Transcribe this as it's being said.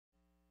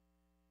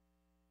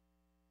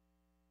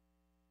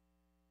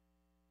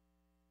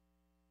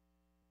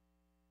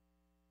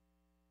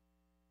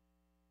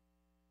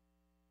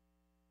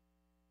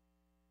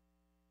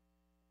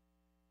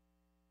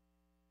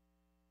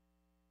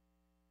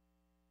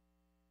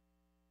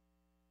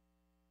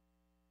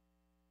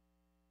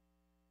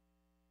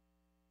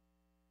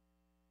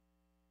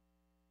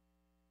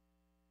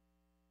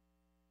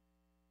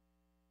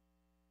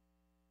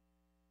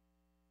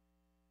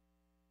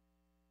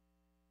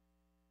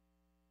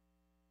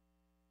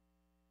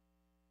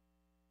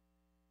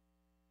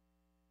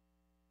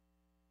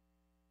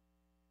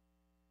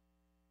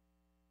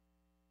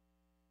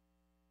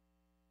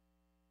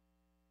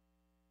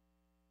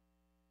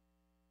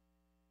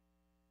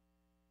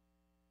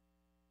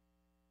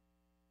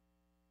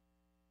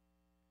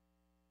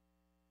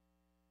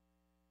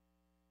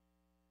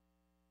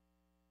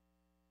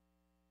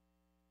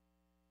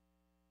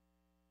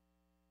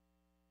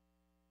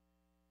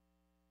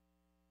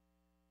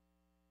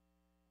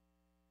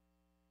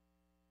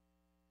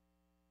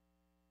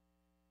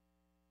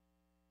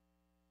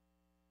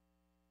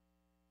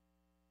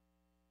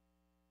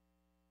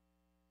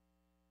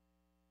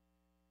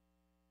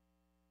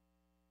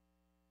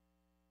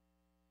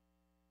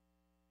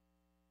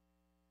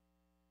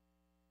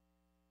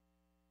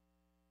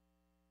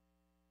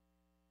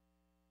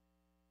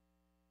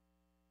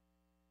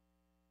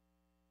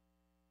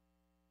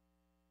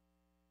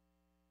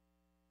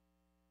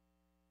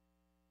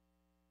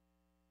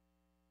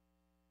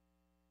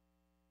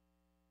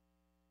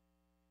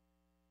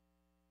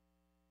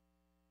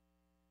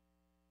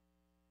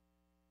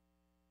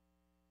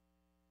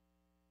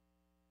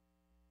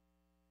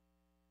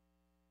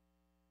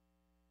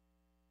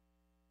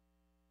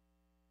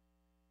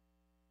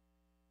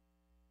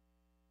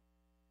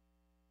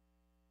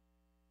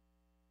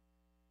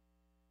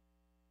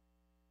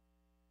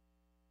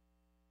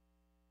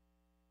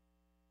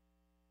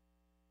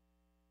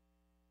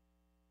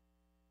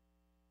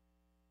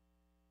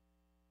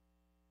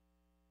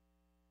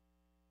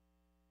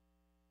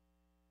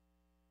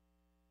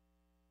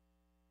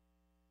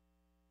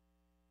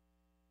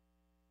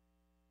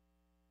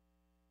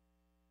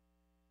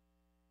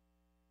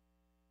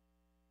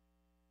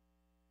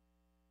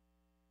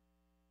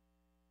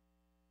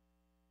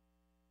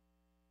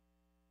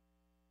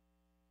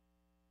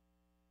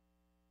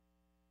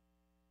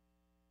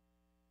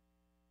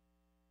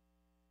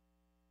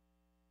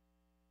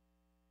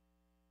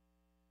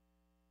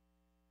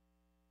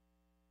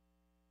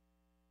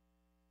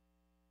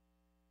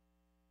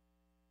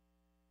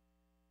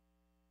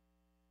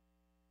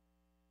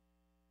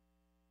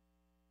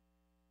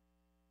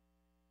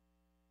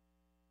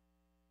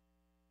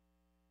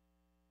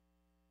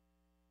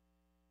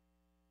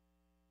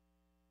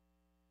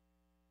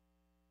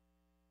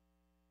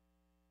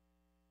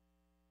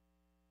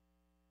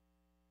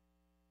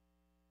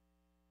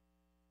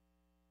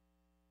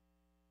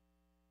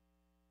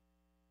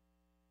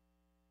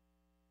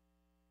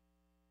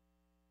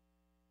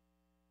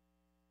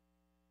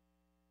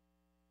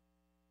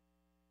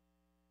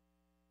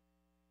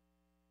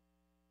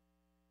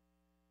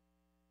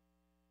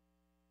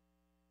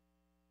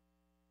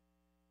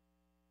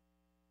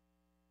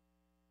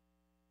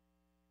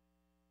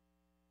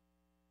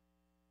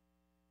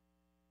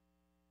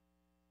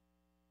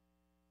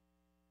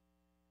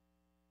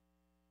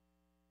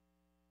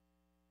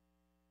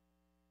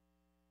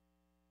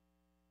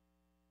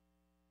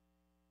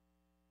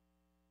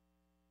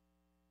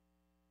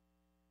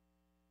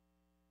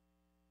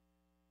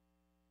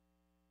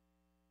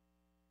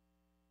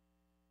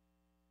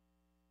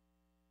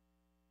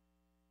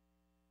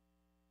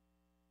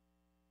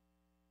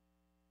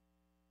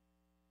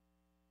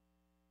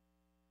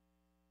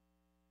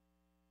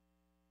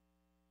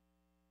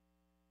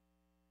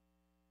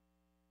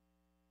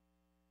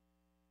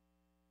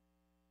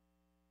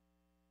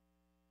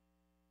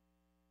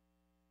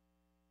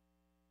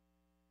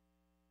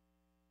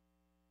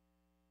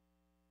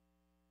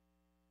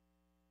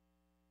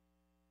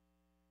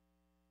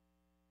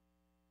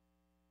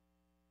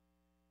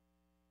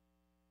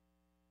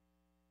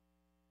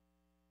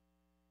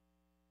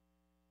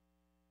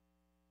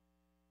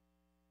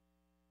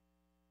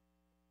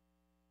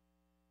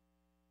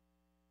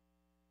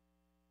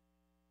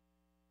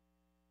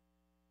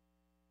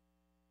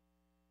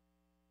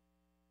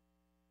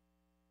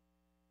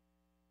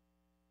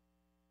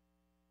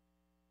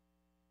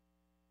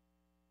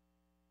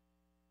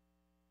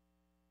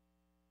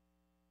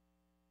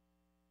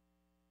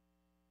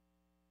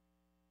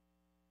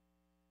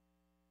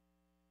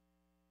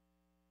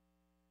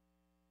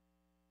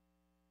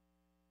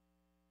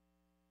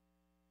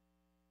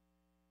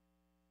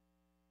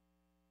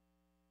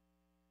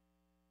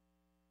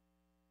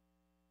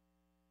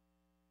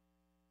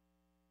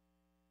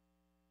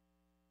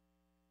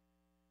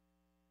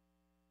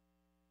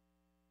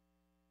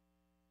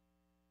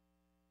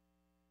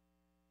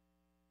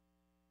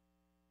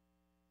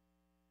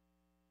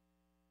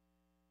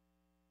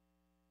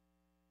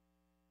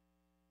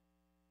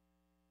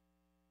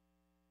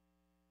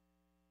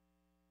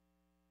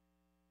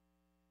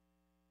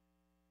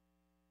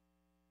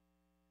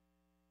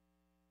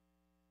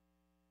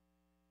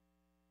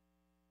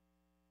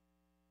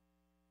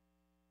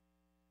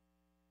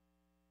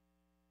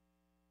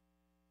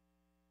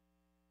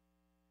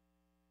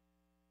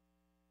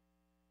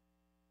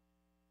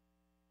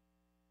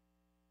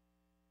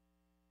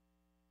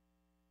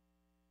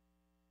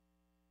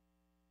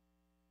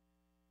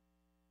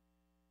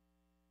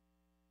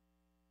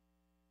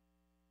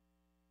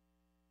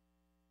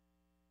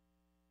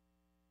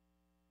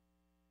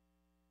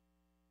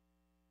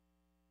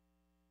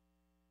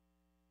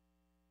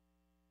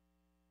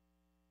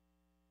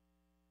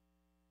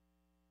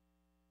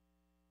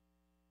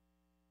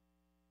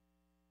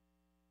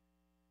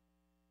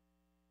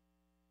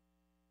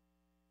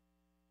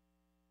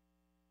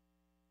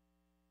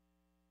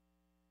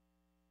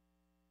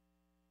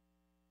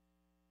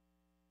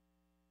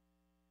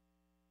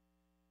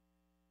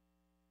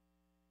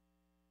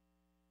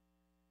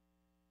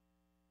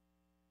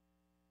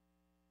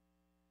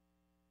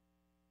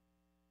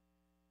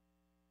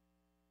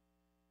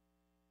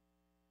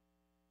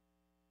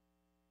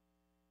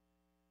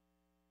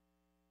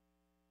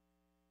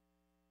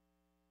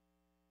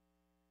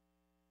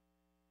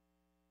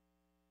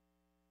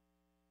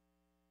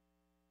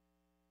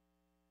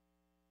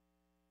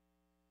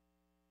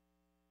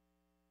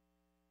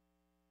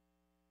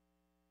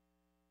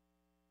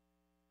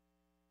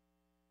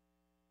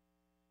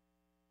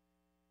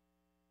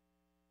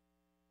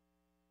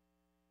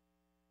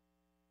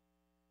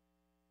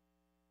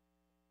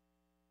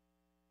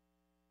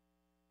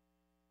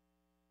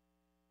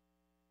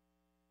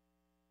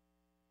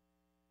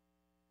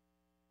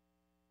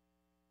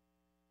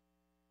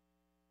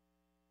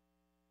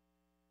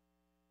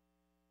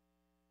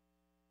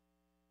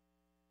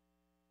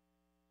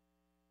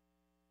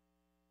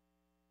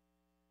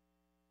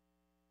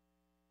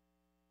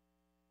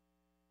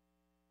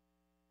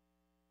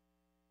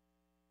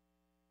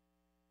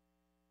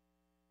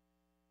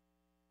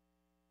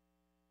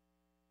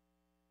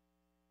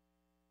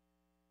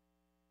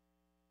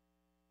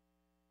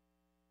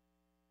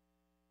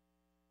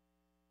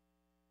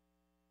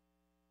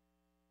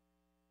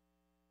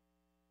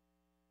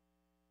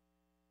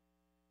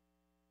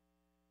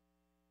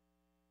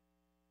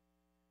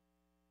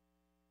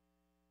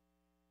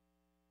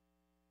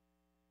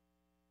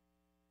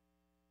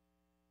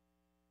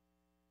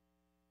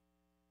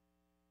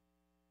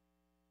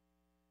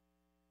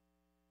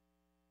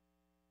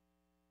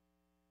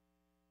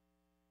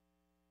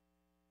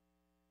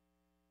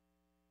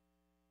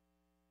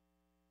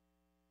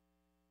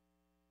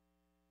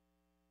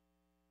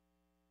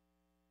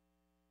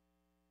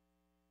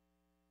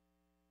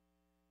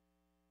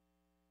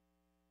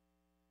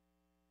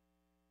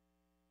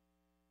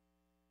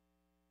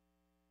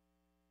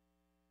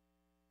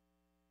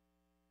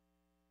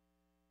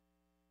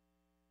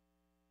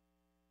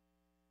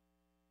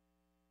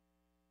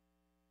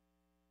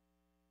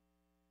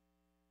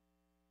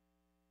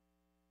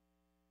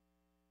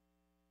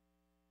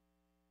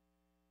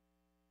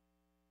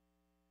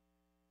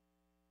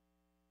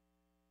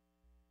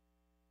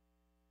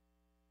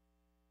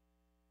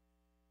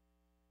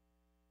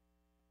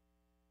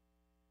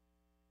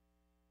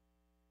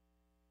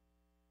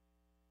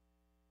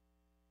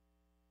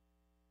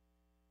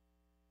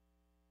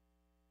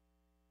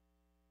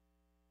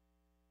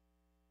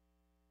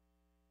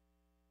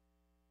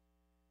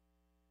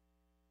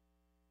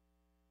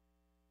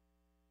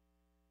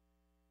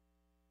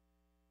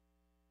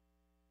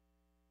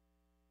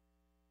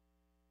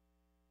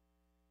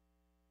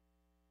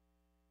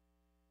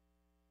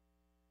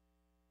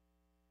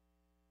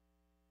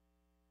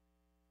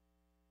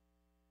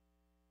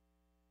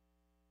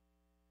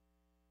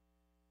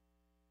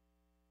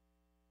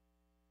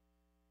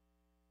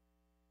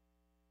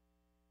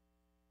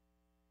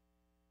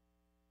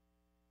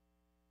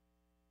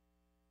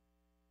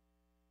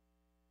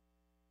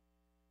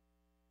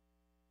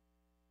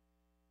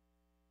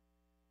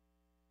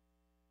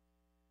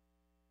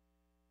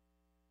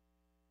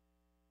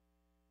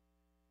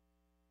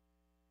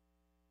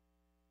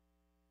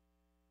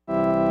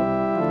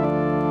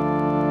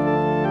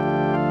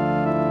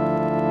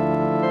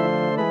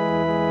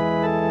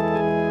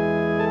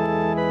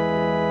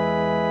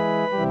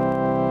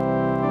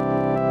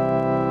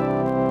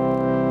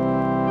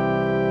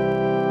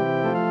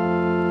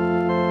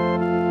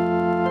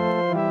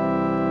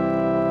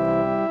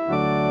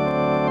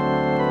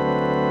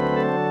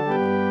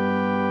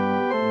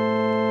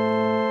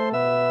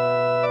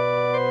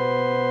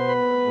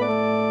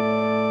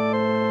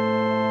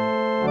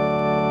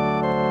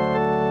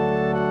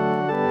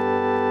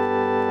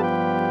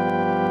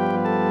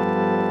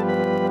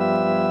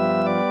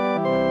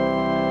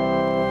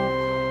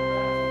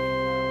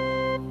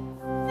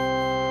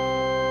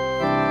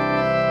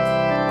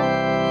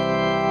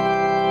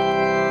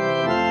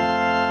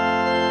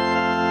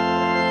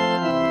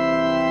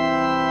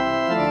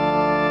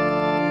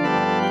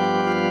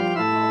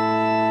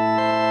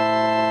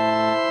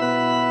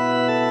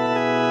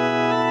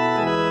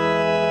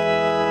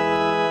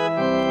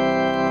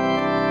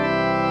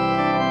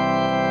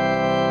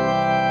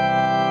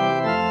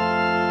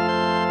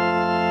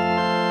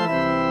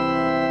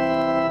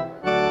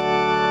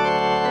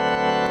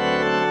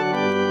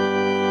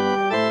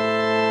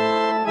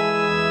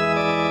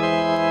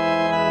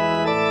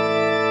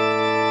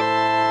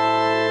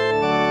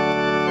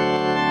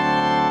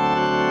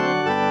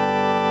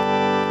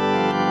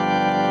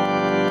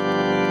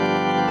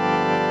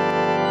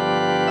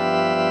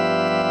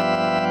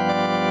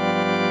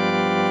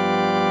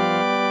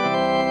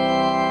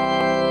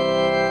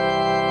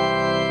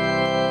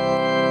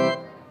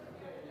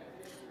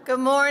Good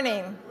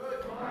morning.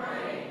 Good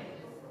morning.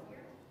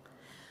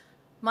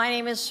 My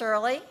name is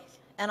Shirley,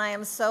 and I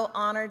am so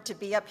honored to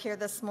be up here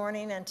this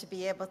morning and to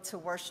be able to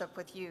worship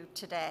with you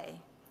today.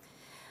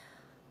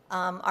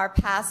 Our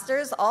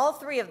pastors, all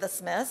three of the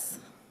Smiths,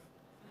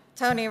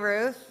 Tony,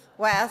 Ruth,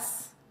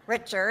 Wes,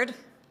 Richard,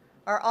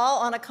 are all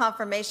on a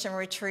confirmation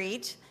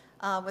retreat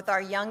with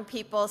our young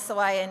people, so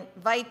I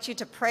invite you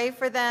to pray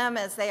for them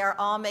as they are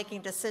all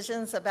making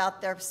decisions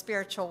about their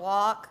spiritual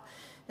walk.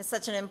 It's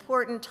such an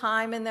important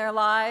time in their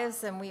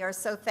lives, and we are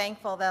so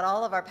thankful that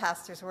all of our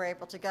pastors were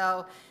able to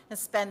go and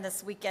spend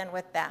this weekend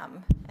with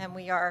them. And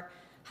we are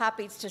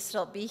happy to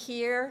still be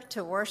here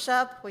to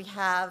worship. We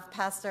have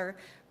Pastor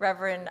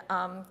Reverend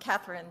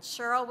Catherine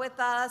Sherrill with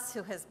us,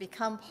 who has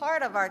become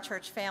part of our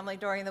church family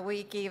during the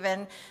week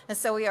even. And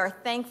so we are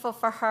thankful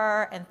for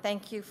her, and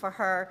thank you for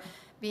her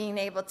being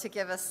able to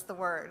give us the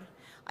word.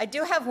 I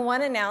do have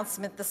one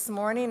announcement this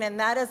morning, and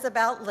that is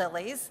about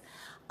lilies.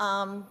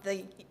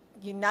 The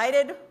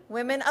United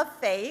Women of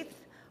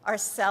Faith are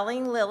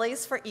selling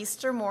lilies for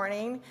Easter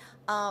morning.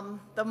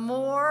 The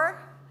more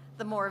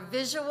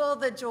visual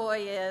the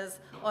joy is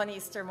on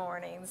Easter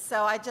morning.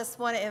 So I just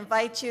want to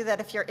invite you that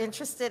if you're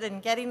interested in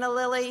getting a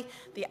lily,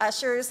 the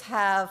ushers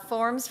have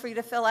forms for you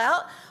to fill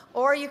out,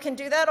 or you can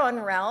do that on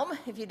Realm.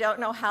 If you don't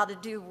know how to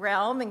do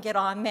Realm and get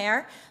on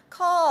there,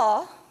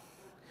 call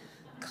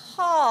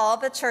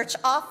the church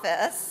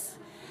office,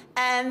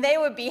 and they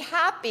would be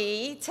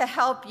happy to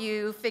help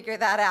you figure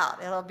that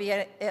out.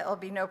 It'll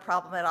be no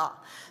problem at all.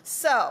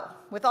 So,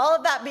 with all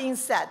of that being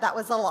said, that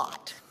was a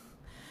lot.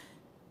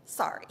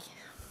 Sorry.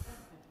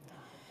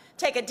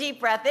 Take a deep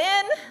breath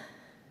in.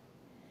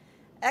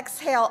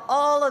 Exhale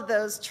all of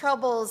those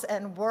troubles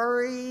and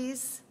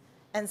worries,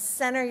 and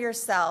center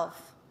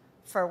yourself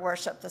for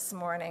worship this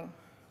morning.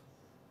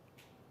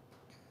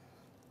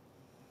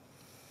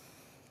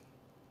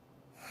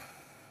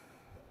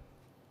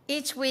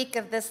 Each week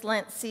of this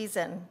Lent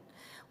season,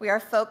 we are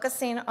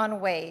focusing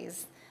on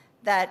ways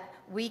that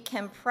we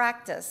can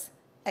practice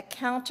a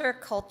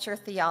counterculture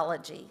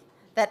theology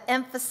that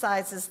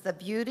emphasizes the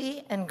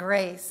beauty and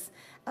grace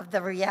of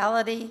the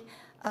reality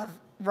of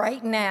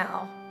right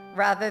now,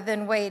 rather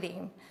than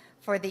waiting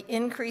for the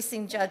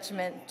increasing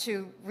judgment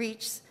to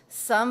reach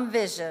some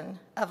vision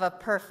of a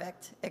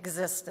perfect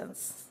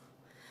existence.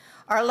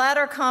 Our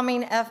ladder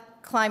climbing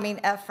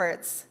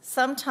efforts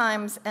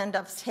sometimes end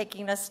up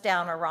taking us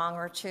down a rung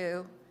or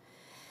two.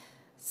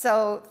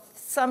 So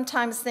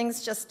sometimes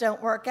things just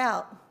don't work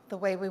out the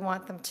way we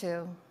want them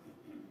to.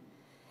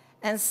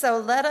 And so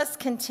let us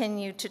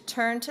continue to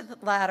turn to the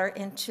ladder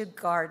into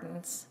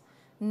gardens,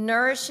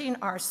 nourishing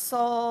our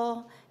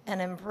soul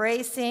and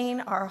embracing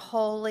our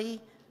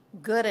holy,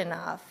 good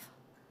enough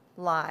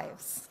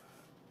lives.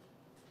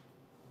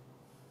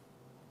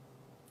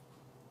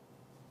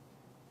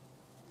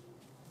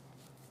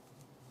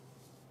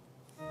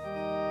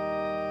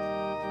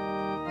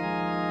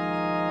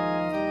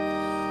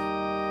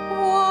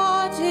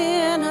 What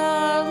in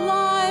our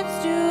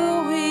lives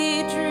do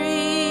we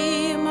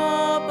dream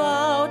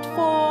about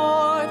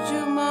for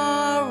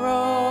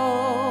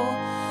tomorrow,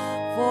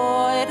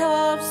 void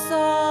of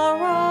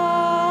sorrow,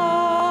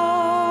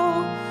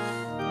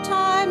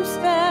 time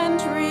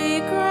spent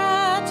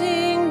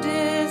regretting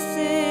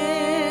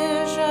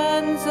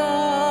decisions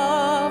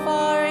of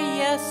our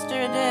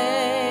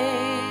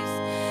yesterdays,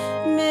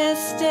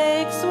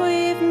 mistakes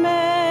we've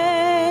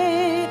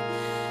made.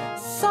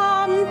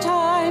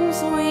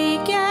 Sometimes we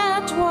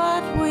get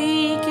what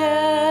we get.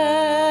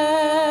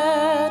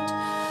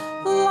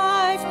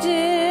 Life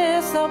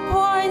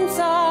disappoints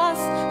us,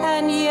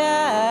 and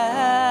yet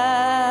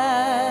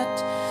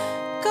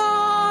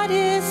God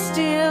is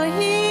still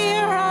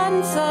here,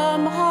 and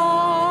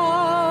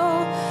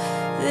somehow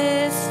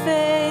this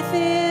faith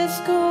is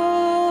good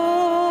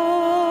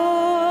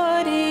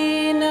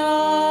enough.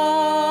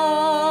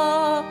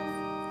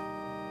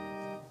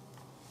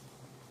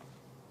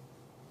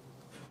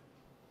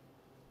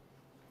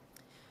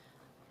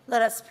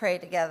 Let us pray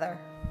together.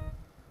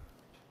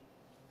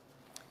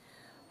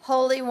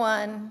 Holy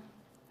One,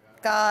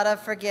 God of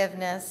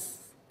forgiveness,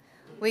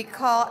 we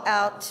call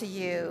out to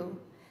you,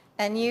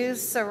 and you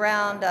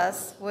surround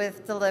us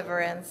with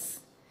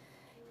deliverance.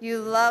 You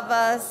love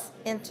us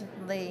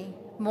intimately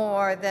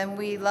more than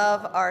we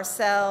love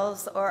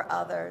ourselves or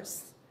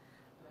others.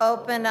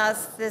 Open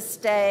us this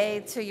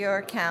day to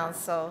your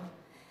counsel,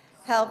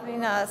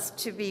 helping us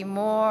to be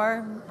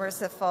more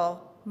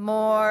merciful,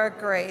 more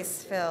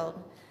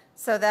grace-filled,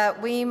 so that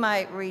we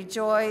might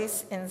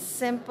rejoice in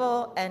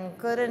simple and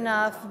good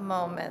enough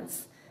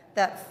moments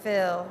that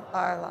fill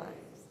our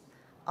lives.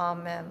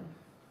 Amen.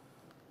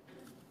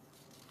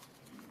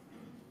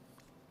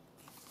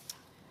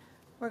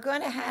 We're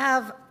going to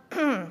have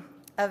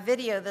a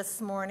video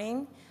this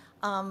morning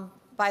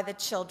by the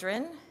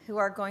children who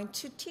are going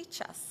to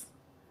teach us.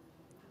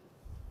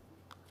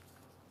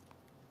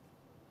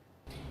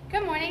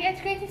 Good morning,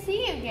 it's great to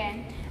see you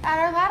again at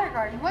our ladder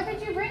garden. What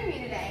did you bring me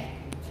today?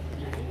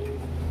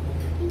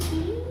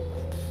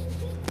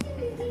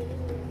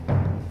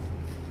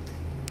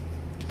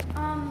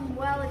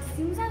 Well, it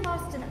seems I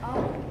lost an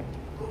O.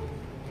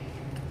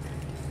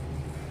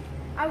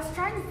 I was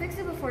trying to fix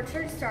it before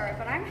church started,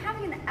 but I'm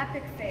having an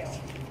epic fail.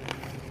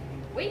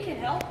 We can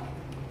help.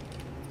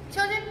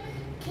 Children,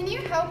 can you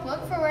help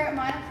look for where it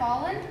might have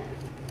fallen?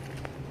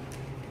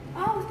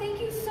 Oh, thank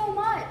you so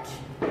much.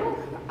 Whew,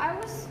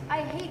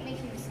 I hate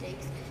making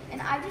mistakes,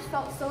 and I just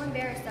felt so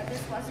embarrassed that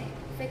this wasn't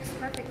fixed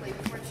perfectly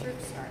before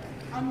church started.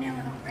 I'll nail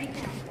it on right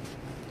now.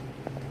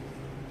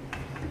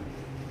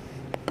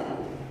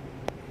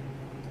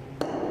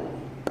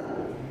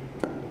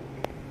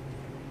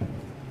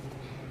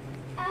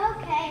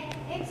 Okay,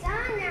 it's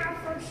on now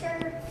for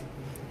sure.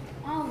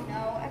 Oh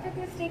no, epic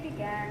mistake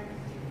again.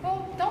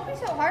 Well, don't be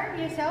so hard on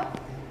yourself.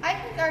 I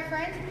think our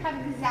friends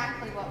have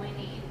exactly what we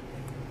need.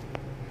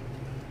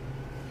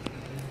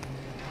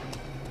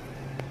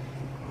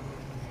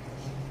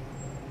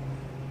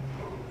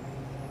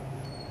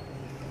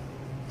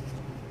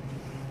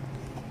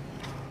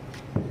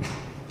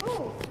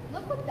 Oh,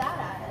 look what that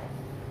added.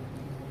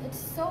 It's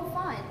so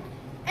fun.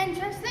 And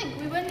just think,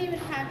 we wouldn't even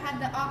have had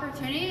the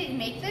opportunity to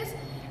make this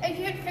if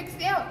you had fixed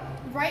it out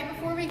right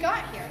before we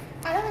got here.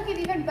 I don't think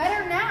it's even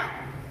better now.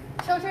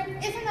 Children,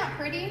 isn't that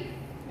pretty?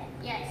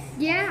 Yes.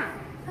 Yeah.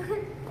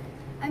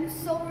 I'm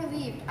so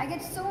relieved. I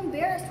get so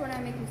embarrassed when I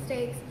make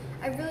mistakes.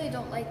 I really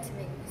don't like to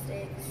make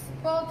mistakes.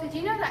 Well, did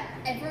you know that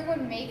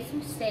everyone makes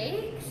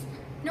mistakes?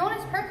 No one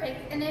is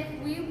perfect, and if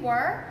we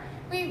were,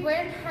 we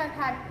wouldn't have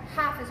had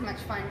half as much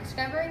fun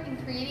discovering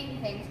and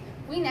creating things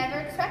we never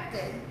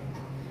expected.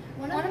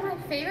 One of my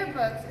favorite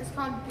books is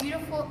called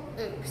Beautiful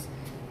Oops.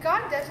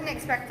 God doesn't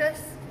expect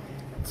us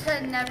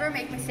to never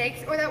make mistakes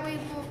or that we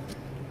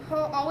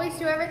will always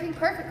do everything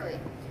perfectly.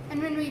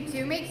 And when we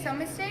do make some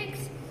mistakes,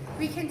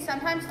 we can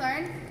sometimes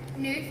learn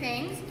new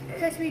things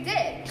because we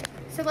did.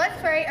 So let's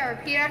pray a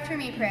repeat after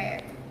me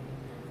prayer.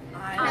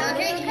 I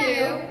look at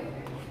you.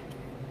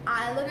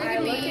 I look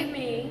at me.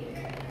 me.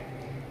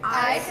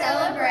 I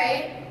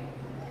celebrate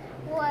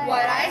what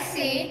I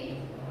see,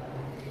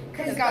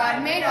 because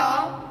God made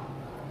all,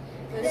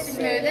 the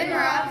smooth and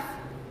rough,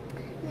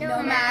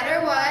 no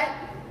matter what,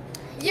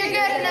 you're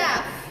good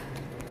enough.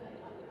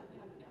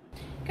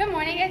 Good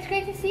morning, it's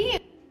great to see you.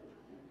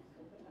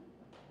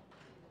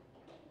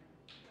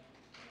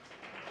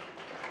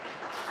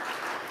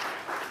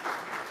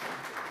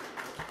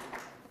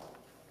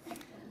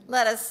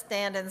 Let us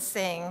stand and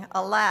sing,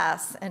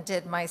 Alas, and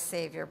did my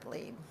Savior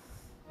bleed?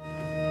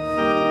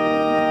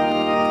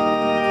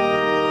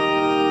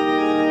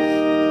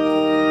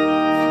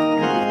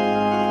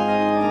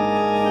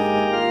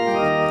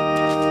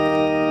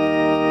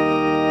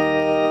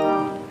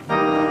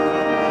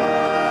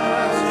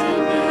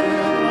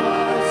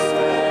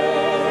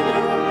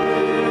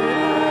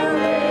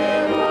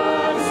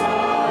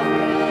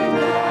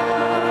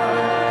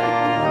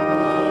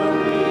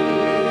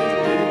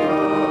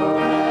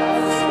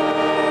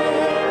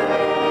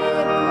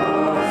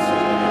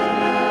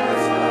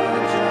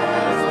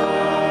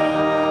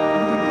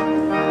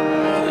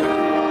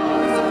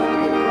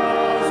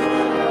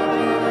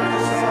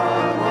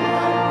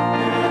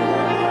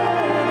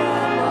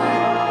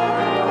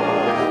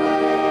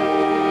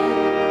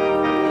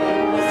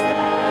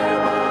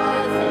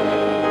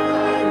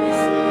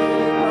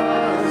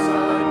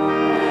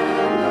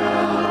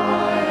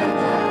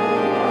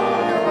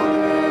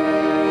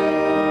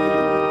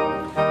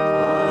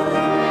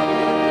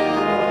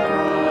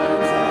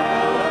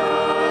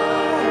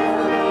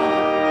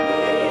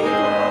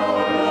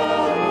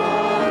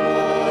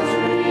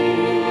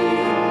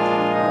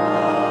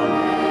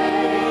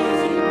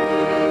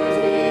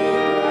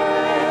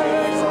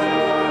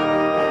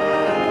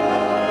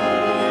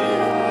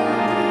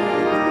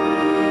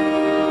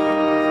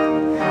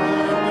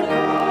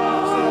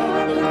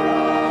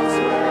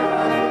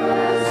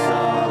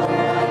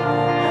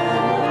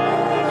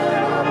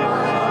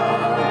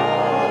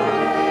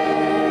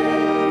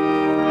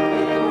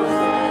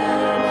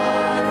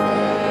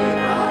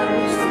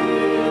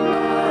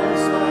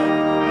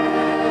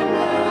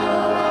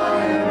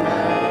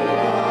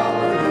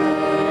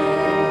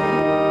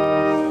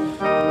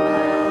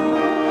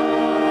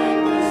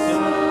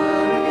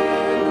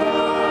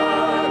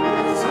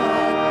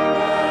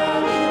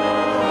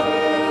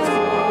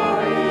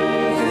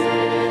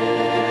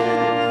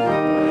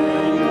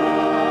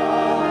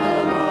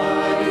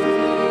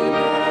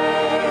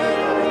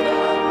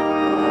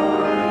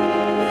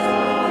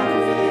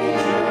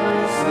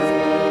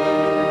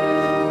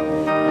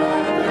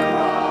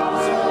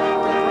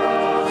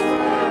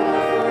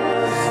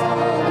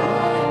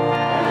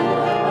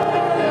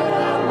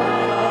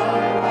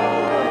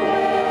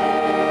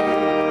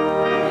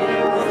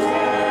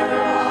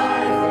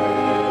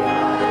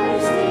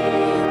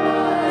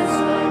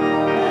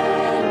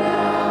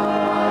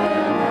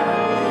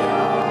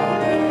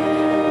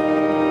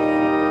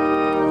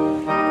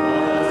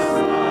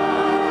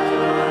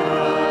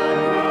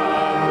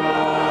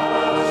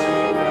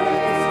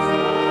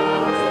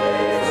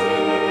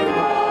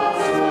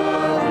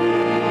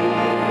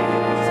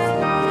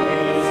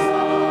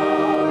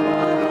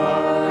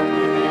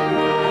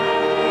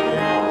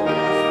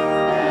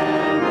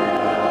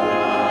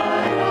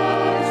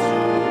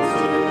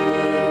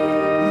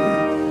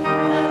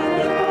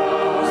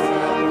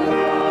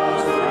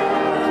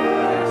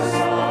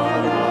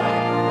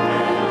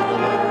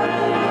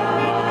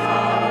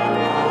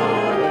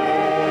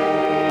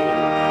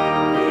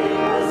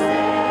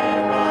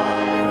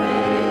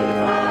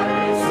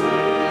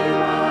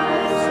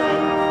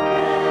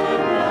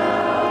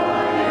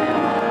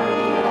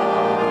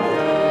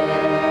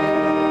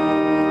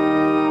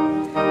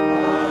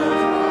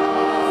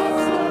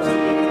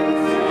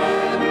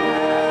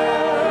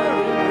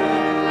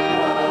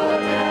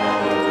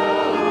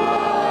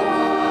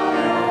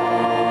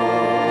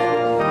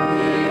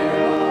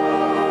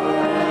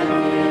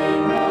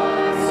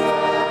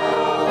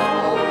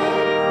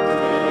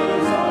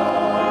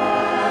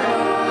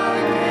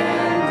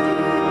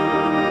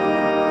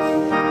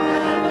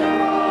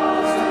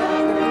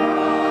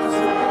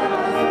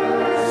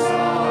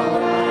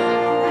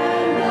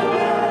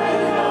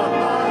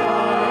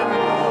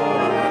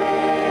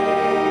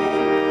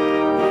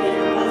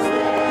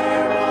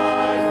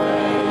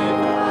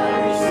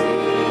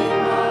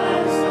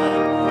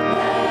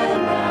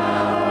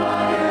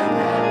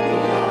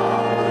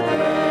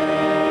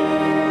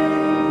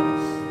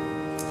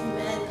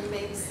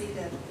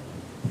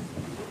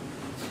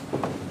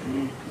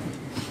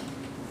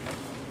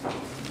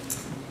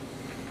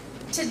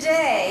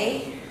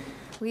 Today,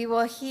 we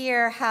will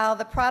hear how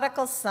the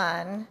prodigal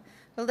son,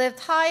 who lived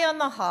high on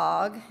the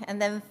hog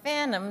and then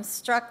phantom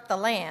struck the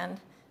land,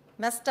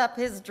 messed up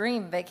his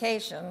dream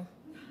vacation.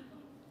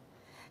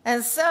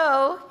 And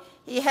so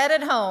he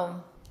headed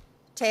home,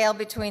 tail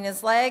between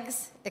his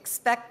legs,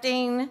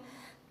 expecting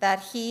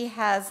that he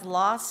has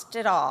lost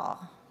it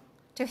all.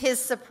 To his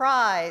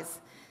surprise,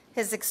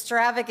 his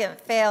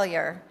extravagant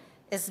failure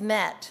is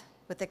met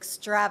with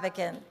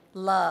extravagant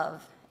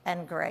love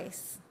and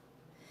grace.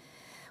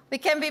 We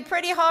can be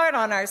pretty hard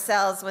on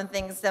ourselves when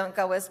things don't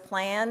go as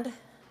planned.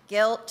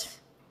 Guilt,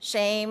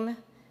 shame,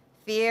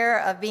 fear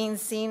of being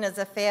seen as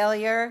a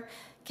failure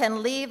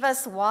can leave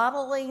us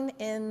waddling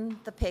in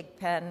the pig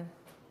pen.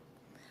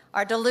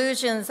 Our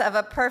delusions of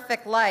a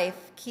perfect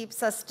life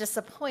keeps us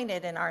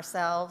disappointed in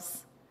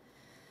ourselves.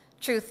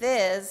 Truth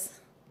is,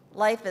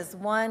 life is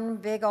one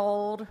big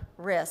old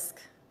risk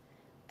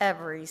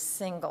every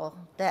single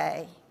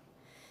day.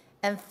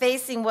 And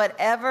facing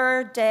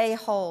whatever day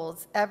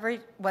holds,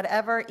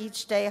 whatever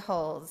each day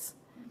holds,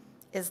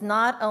 is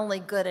not only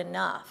good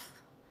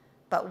enough,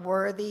 but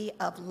worthy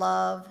of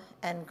love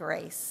and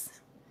grace.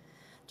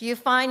 Do you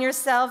find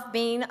yourself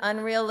being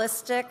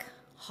unrealistic,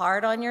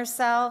 hard on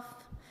yourself?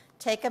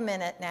 Take a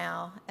minute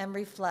now and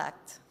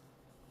reflect.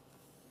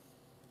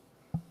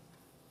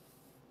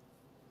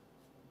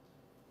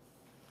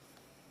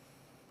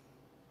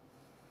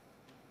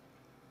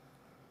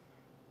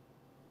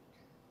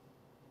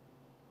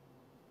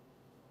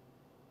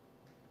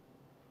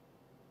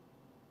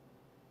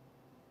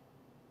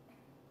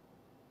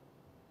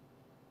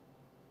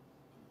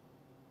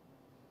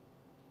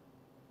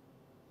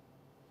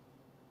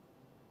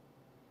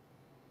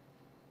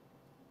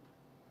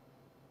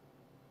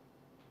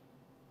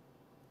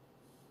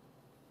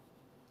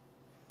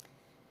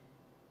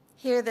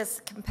 Hear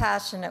this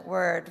compassionate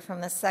word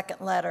from the second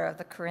letter of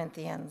the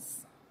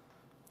Corinthians.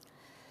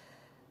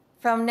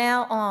 From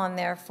now on,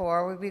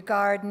 therefore, we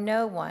regard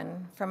no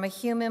one from a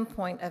human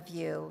point of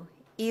view,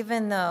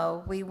 even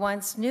though we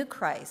once knew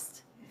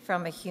Christ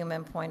from a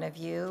human point of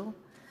view.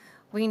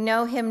 We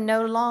know him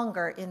no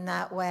longer in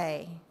that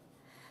way.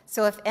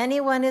 So if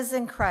anyone is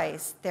in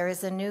Christ, there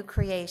is a new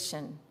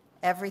creation.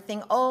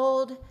 Everything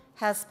old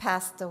has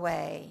passed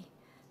away.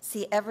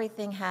 See,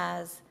 everything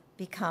has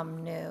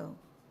become new.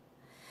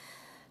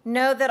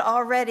 Know that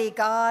already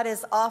God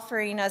is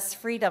offering us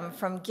freedom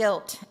from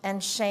guilt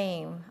and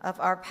shame of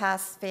our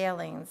past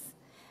failings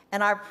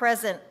and our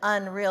present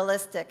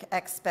unrealistic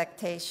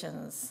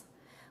expectations.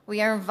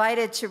 We are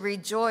invited to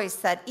rejoice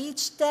that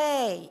each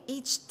day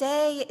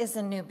is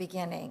a new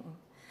beginning,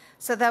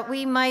 so that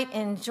we might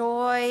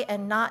enjoy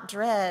and not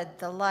dread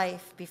the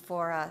life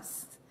before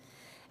us.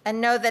 And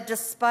know that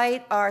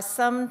despite our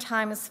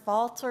sometimes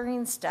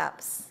faltering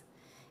steps,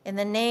 in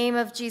the name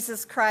of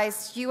Jesus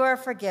Christ, you are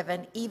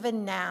forgiven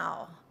even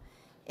now.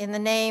 In the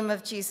name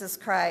of Jesus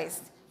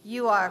Christ,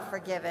 you are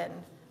forgiven.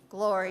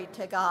 Glory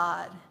to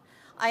God.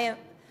 I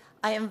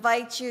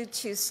invite you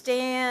to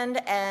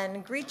stand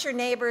and greet your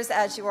neighbors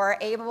as you are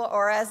able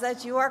or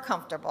as you are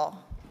comfortable.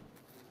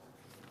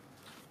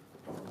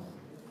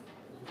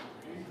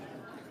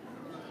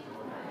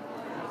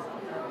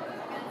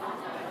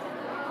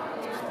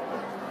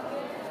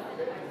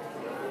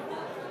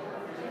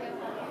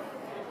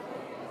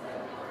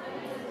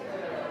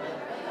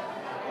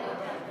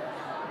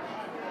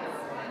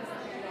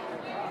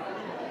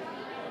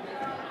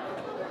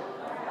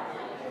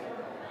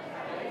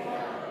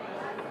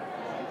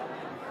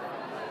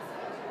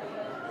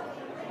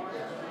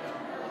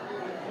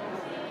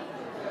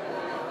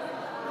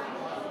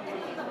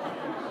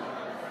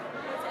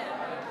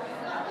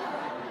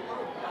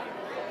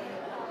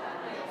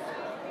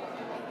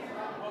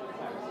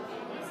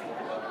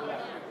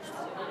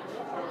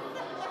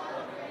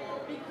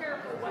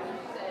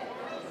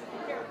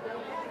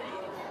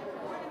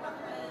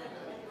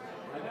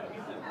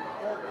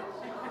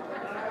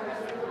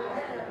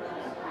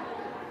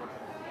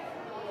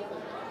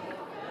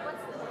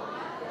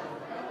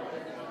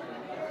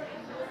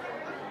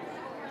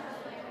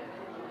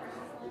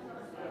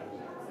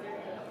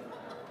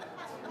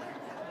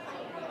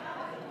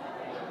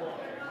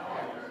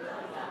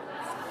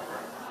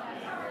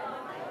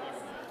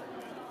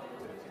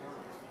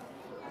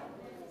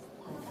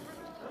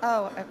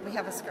 Oh, we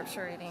have a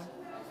scripture reading.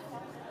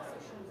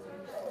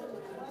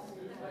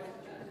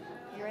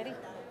 You ready?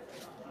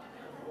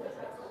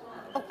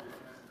 Oh.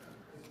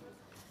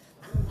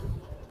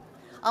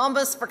 I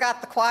almost forgot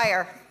the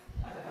choir.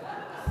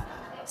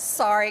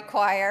 Sorry,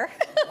 choir.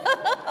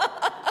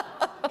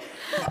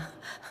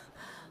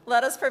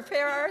 Let us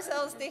prepare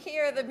ourselves to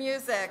hear the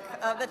music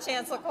of the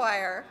chancel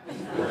choir.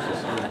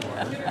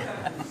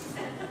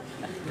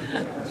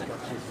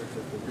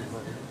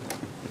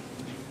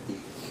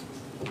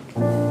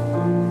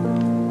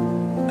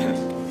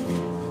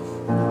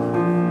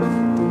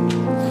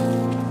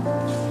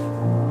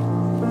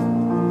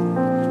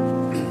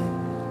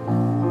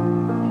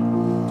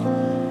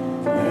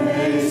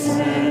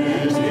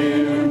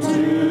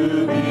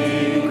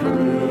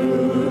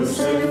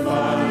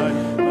 Crucified,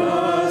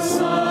 the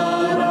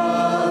Son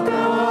of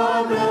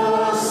God.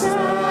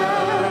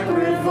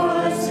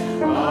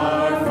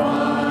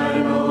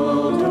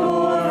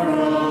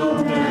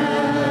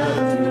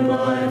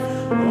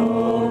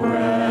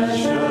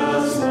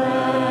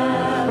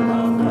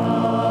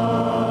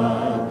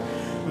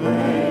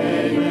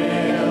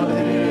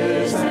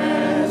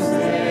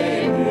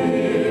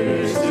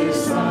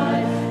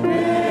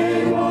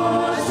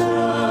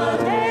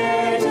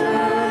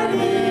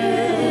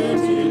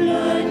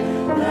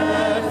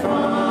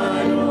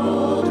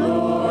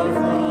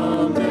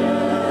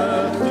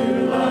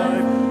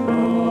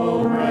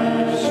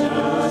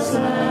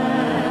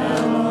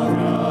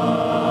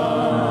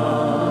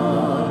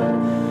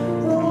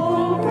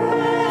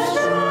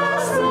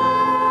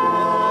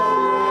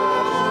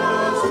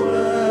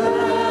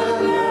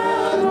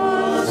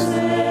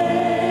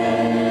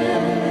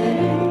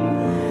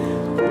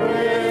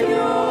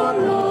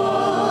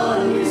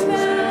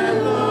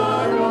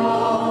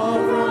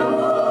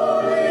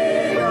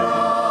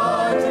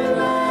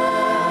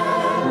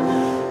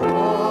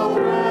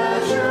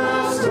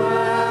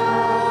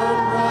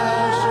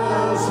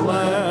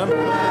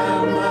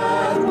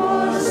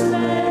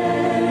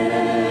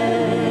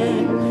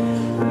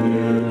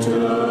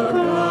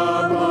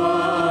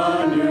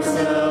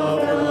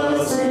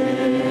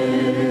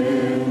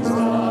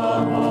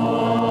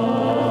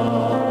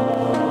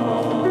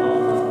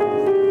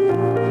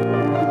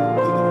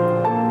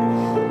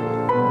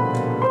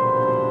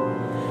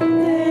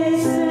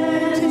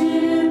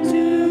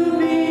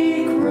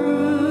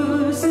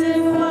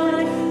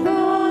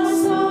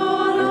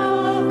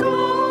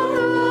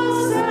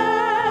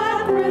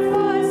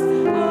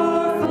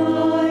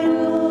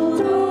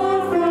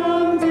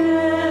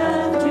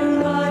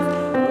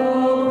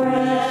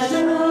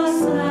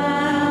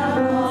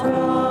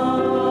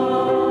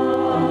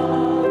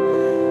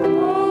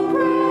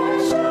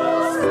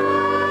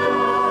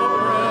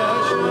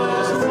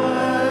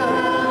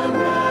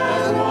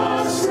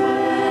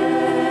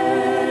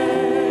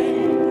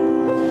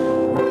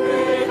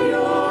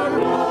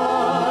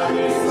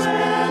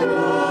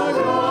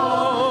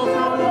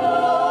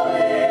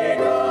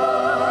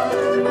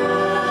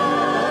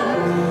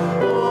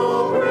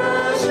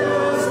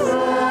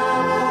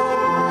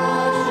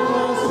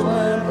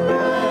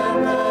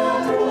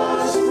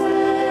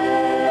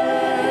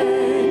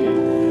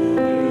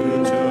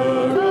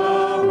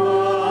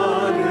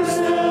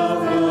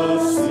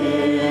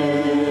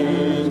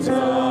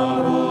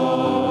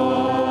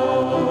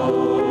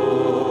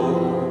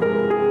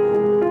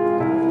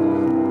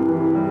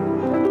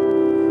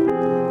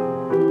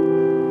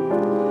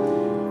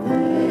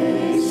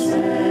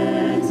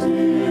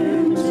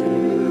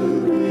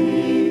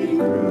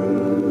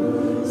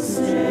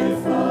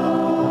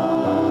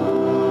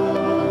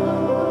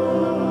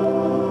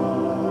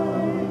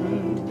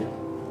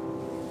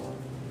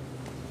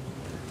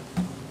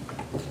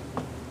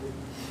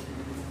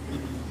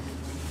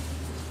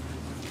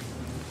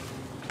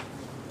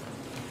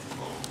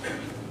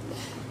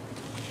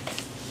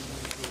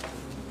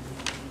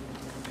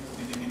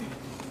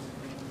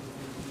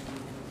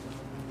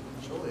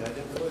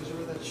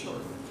 bit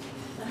short.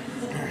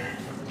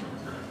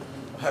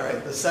 All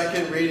right, the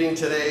second reading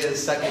today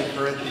is 2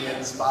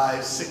 Corinthians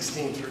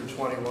 5:16 through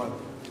 21.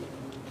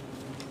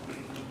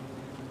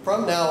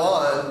 From now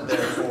on,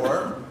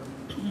 therefore,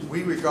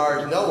 we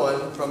regard no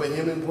one from a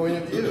human point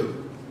of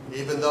view,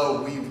 even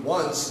though we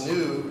once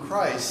knew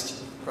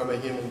Christ from a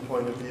human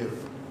point of view.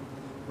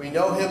 We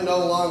know him no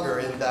longer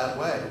in that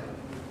way.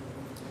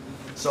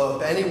 So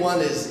if anyone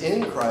is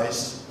in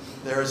Christ,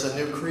 there is a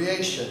new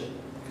creation.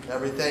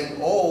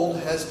 Everything old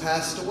has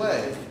passed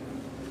away.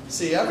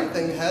 See,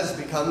 everything has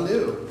become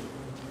new.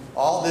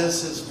 All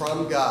this is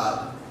from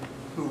God,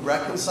 who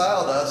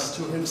reconciled us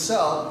to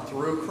himself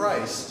through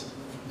Christ,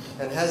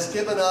 and has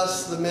given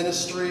us the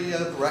ministry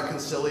of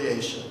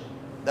reconciliation.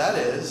 That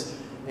is,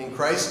 in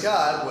Christ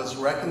God was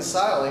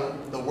reconciling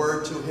the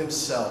world to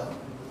himself,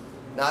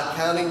 not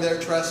counting their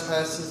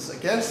trespasses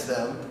against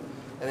them,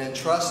 and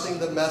entrusting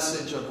the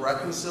message of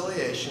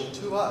reconciliation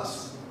to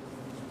us.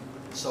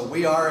 So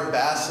we are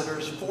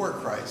ambassadors for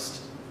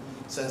Christ.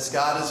 Since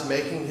God is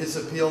making his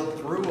appeal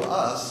through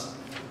us,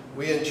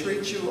 we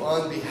entreat you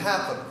on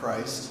behalf of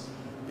Christ,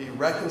 be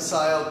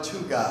reconciled to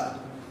God.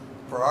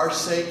 For our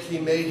sake he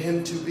made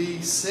him to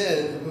be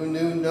sin who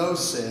knew no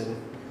sin,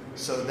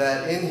 so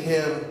that in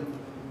him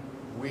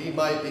we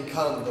might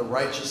become the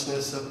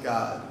righteousness of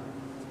God.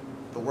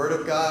 The word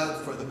of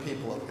God for the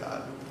people of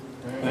God.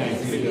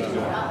 Thanks be to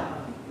God.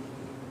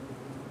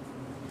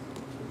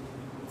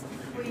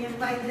 We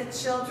invite the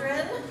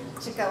children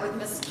to go with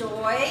Miss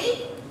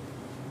Joy.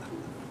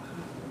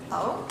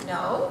 Oh,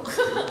 no,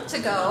 to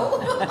go.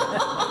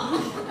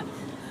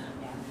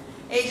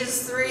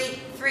 Ages three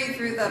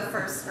through the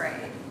first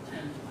grade.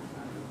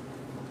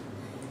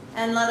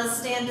 And let us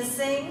stand to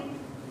sing,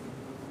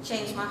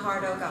 Change My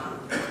Heart, O God.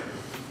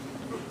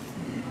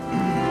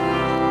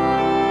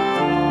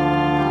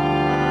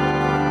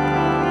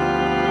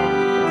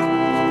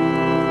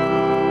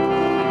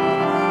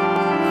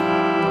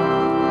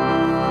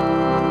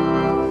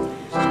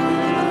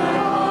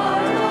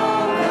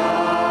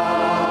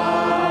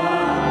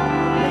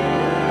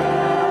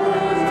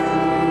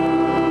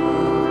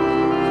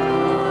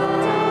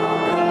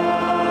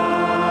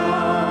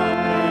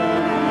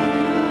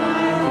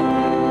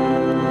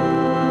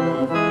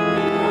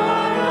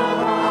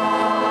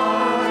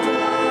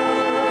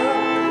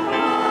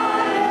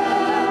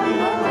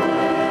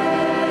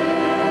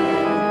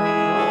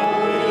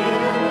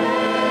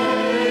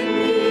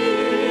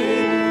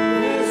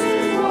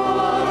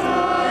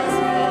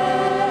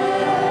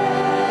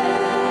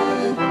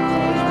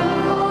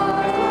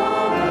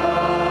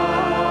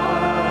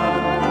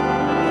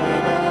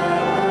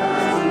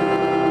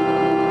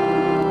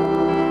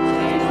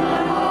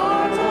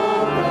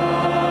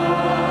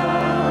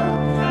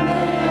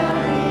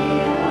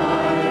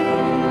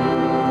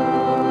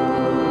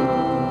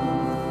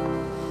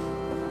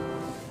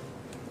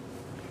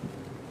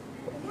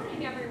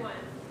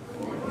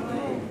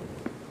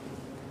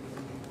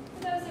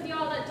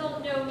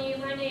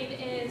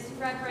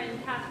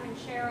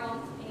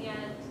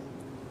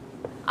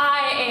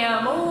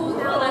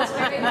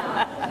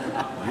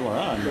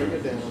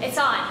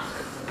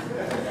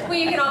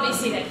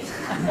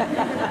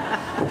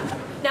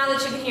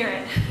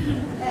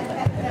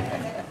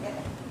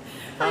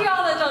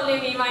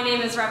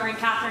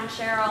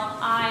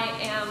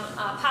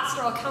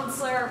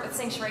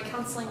 Sanctuary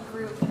Counseling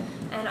Group,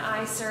 and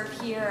I serve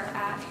here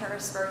at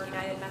Harrisburg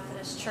United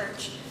Methodist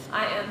Church.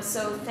 I am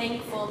so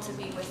thankful to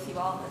be with you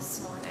all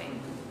this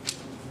morning.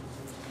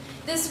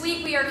 This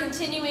week we are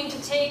continuing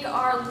to take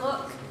our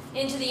look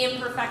into the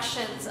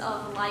imperfections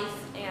of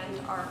life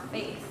and our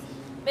faith.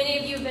 Many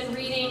of you have been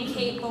reading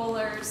Kate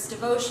Bowler's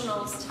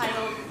devotionals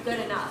titled Good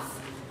Enough.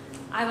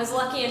 I was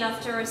lucky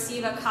enough to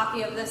receive a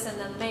copy of this in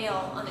the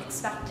mail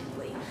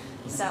unexpectedly,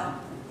 so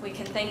we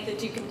can thank the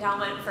Duke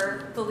Endowment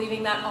for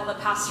believing that all the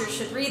pastors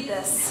should read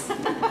this.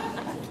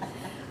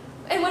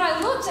 And when I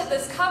looked at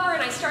this cover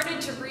and I started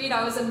to read,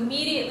 I was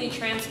immediately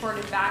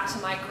transported back to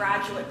my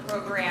graduate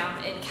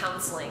program in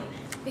counseling,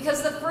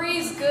 because the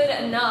phrase good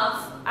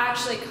enough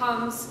actually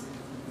comes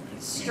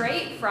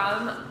straight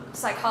from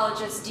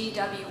psychologist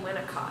D.W.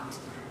 Winnicott.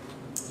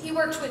 He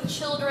worked with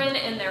children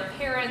and their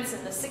parents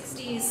in the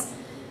 60s,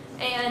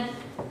 and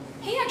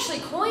he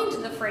actually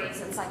coined the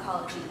phrase in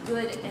psychology,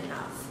 good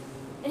enough.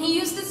 And he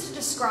used this to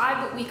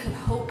describe what we could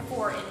hope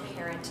for in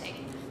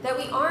parenting, that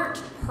we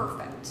aren't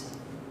perfect,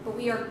 but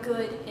we are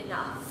good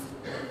enough.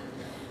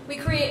 We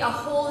create a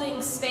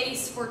holding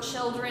space for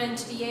children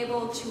to be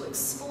able to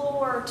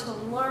explore, to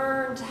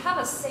learn, to have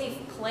a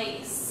safe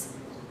place.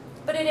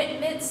 But it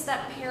admits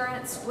that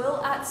parents will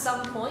at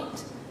some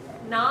point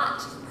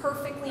not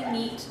perfectly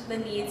meet the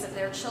needs of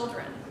their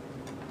children.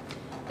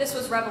 This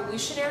was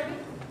revolutionary.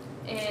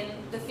 In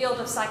the field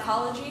of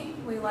psychology,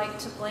 we like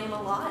to blame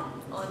a lot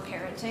on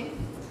parenting.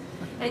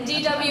 And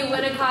D.W.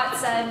 Winnicott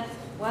said,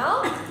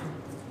 well,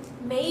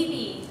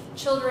 maybe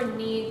children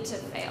need to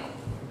fail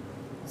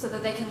so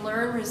that they can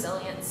learn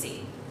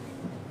resiliency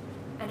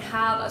and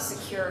have a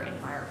secure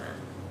environment.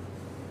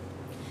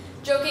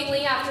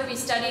 Jokingly, after we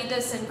studied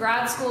this in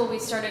grad school, we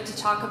started to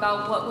talk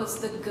about what was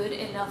the good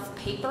enough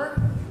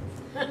paper,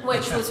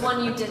 which was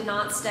one you did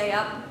not stay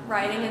up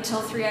writing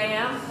until 3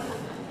 a.m.,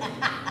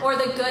 or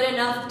the good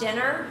enough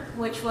dinner,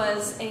 which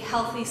was a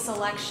healthy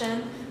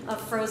selection of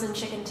frozen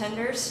chicken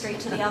tenders straight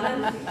to the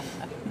oven.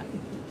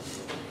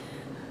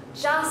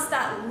 Just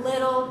that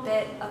little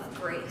bit of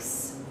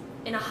grace.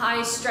 In a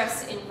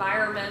high-stress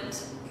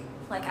environment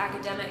like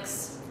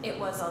academics, it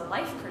was a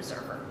life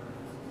preserver.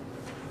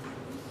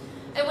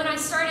 And when I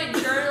started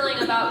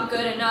journaling about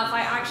good enough,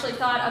 I actually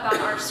thought about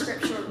our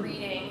scripture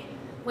reading,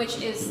 which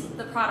is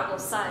the prodigal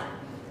son.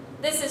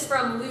 This is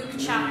from Luke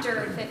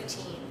chapter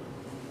 15,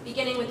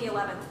 beginning with the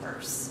 11th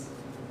verse.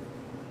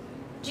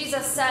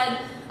 Jesus said,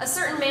 "A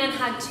certain man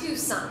had 2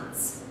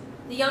 sons.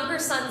 The younger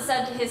son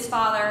said to his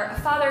father,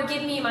 'Father,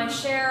 give me my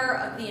share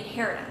of the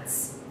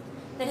inheritance.'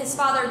 Then his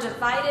father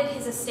divided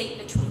his estate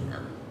between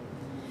them.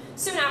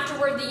 Soon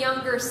afterward, the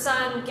younger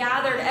son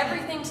gathered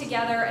everything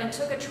together and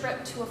took a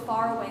trip to a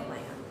faraway land.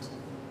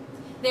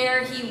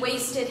 There he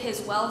wasted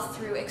his wealth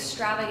through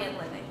extravagant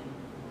living.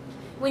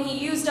 When he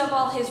used up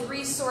all his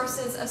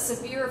resources, a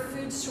severe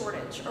food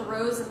shortage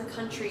arose in the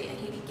country and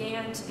he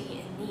began to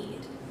be in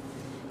need.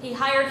 He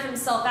hired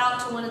himself out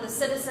to one of the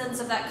citizens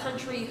of that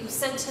country who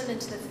sent him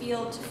into the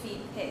field to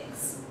feed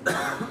pigs.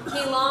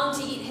 He longed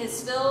to eat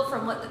his fill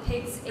from what the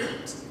pigs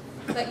ate,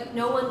 but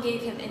no one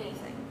gave him anything.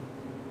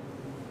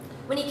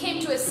 When he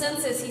came to his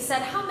senses, he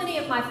said, 'How many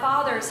of my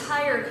father's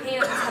hired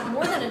hands have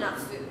more than enough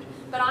food,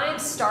 but I am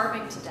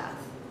starving to death?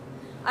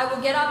 I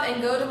will get up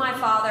and go to my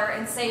father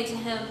and say to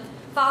him,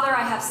 Father,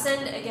 I have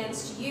sinned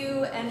against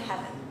you and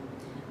heaven.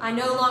 I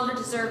no longer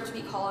deserve to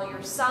be called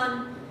your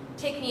son.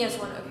 Take me as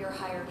one of your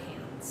hired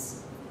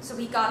hands.' So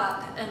he got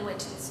up and went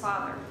to his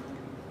father.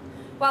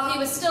 While he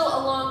was still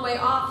a long way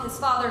off, his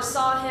father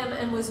saw him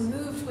and was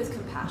moved with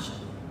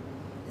compassion.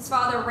 His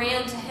father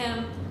ran to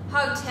him,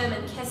 hugged him,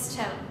 and kissed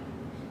him.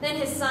 Then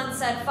his son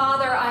said,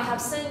 'Father, I have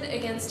sinned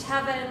against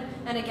heaven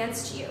and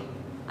against you.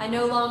 I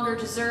no longer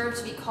deserve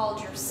to be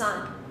called your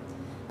son.'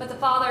 But the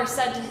father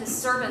said to his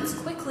servants,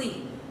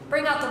 'Quickly,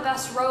 bring out the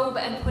best robe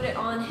and put it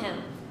on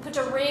him. Put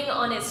a ring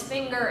on his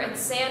finger and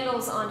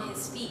sandals on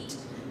his feet.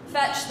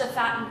 Fetch the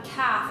fattened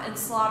calf and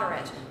slaughter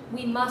it.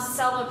 We must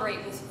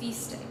celebrate with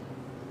feasting.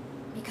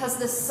 Because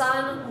the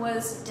son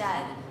was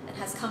dead and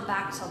has come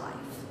back to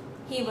life.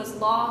 He was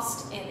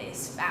lost and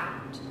is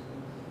found.'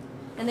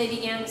 And they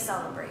began to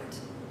celebrate.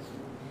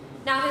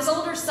 Now his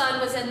older son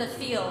was in the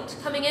field.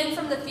 Coming in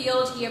from the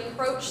field, he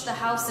approached the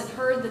house and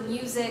heard the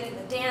music and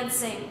the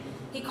dancing.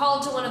 He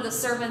called to one of the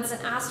servants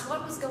and asked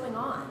what was going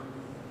on.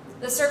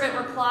 The servant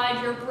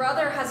replied, 'Your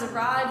brother has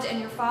arrived and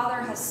your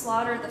father has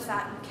slaughtered the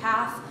fattened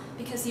calf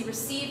because he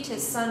received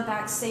his son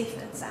back safe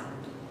and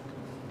sound.'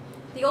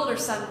 The older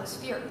son was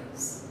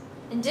furious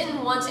and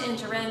didn't want to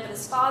enter in, but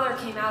his father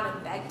came out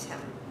and begged him.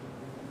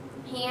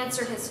 He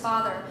answered his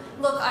father,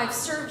 'Look, I've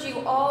served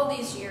you all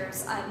these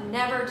years. I've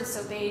never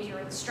disobeyed your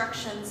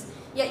instructions,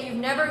 yet you've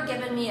never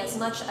given me as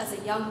much as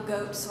a young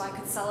goat so I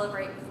could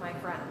celebrate with my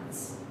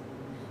friends.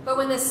 But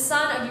when this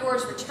son of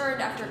yours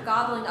returned after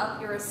gobbling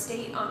up your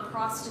estate on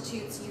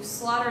prostitutes, you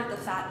slaughtered the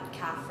fattened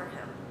calf for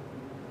him.'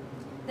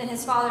 Then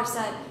his father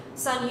said,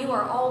 'Son, you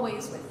are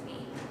always with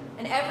me,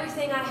 and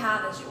everything I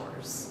have is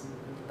yours.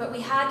 But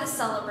we had to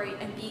celebrate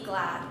and be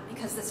glad,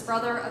 because this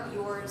brother of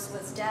yours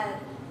was dead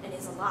and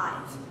is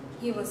alive.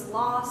 He was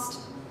lost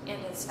and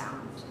is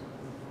found.'"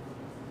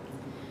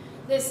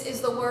 This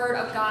is the word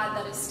of God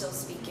that is still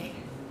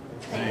speaking.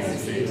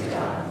 Thanks be to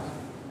God.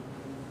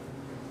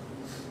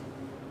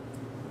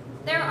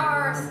 There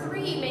are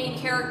 3 main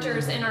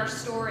characters in our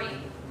story,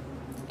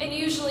 and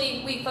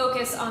usually we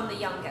focus on the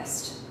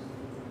youngest.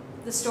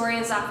 The story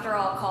is, after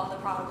all, called The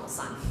Prodigal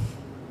Son.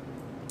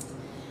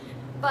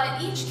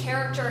 But each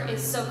character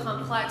is so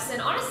complex,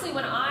 and honestly,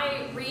 when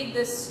I read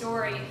this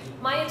story,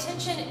 my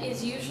attention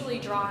is usually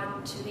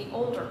drawn to the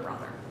older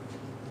brother.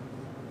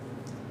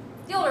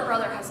 The older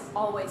brother has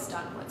always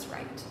done what's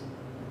right.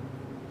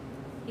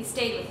 He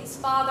stayed with his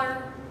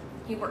father,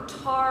 he worked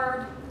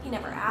hard, he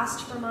never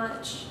asked for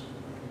much.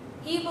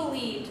 He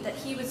believed that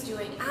he was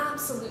doing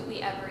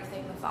absolutely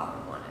everything the father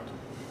wanted.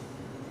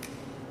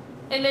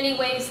 In many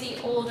ways, the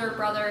older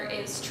brother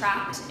is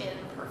trapped in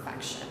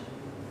perfection.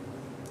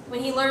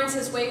 When he learns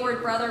his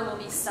wayward brother will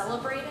be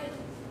celebrated,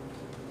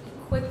 he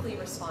quickly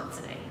responds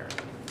in anger.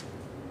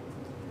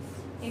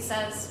 He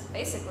says,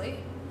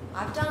 basically,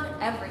 "I've done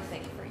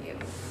everything for you,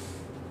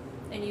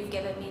 and you've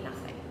given me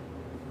nothing."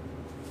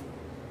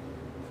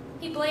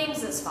 He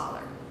blames his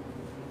father.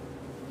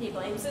 He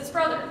blames his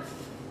brother.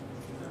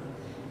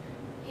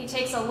 He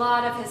takes a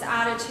lot of his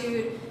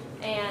attitude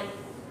and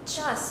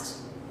just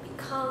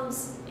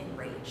becomes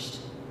enraged.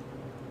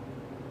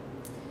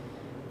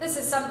 This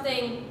is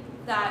something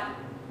that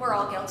we're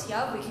all guilty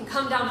of. We can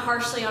come down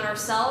harshly on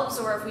ourselves,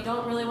 or if we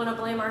don't really want to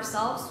blame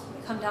ourselves,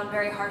 we come down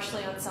very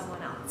harshly on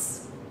someone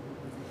else.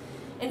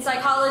 In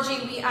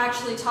psychology, we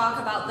actually talk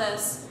about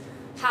this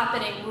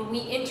happening when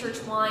we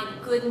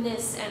intertwine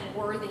goodness and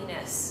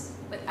worthiness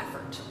with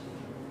effort.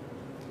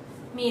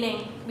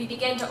 meaning we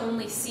begin to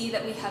only see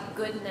that we have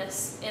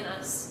goodness in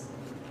us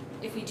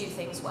if we do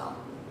things well.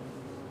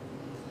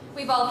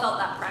 We've all felt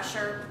that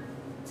pressure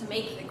to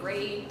make the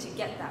grade, to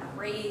get that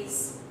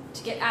raise,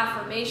 to get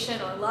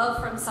affirmation or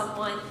love from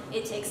someone.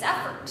 It takes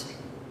effort.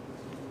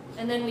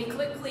 And then we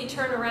quickly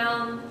turn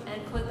around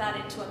and put that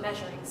into a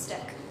measuring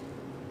stick,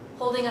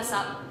 holding us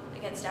up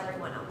against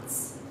everyone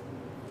else.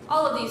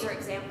 All of these are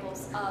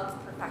examples of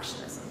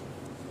perfectionism.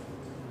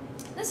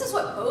 This is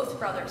what both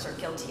brothers are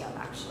guilty of,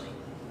 actually.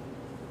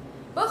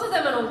 Both of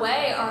them, in a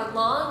way, are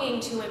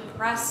longing to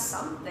impress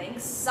something,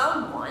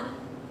 someone.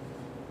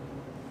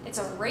 It's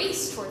a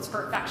race towards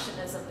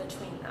perfectionism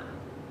between them.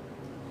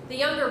 The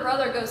younger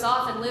brother goes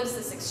off and lives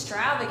this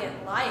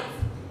extravagant life.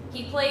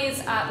 He plays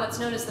at what's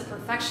known as the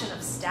perfection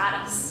of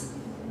status.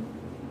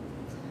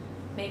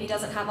 Maybe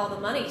doesn't have all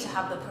the money to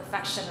have the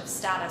perfection of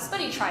status, but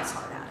he tries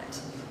hard at it.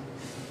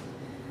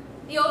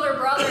 The older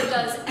brother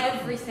does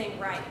everything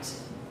right,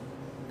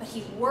 but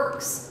he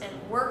works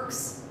and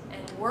works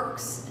and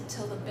works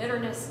until the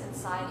bitterness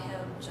inside him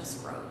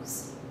just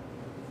grows.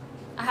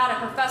 I had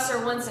a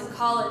professor once in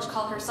college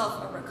call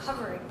herself a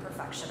recovering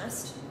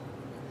perfectionist.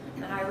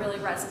 And I really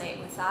resonate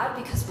with that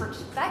because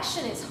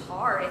perfection is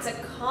hard. It's a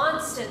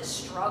constant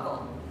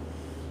struggle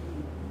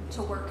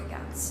to work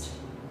against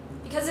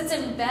because it's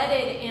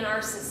embedded in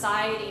our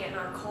society and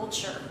our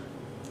culture.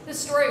 This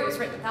story was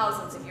written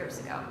thousands of years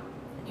ago,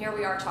 and here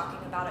we are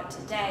talking about it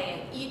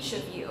today, and each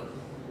of you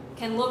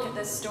can look at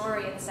this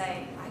story and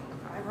say,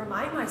 I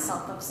remind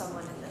myself of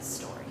someone in this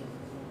story.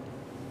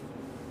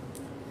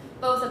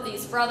 Both of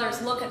these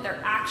brothers look at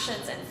their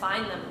actions and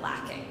find them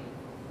lacking.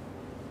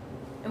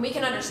 And we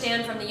can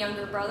understand from the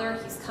younger brother,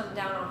 he's come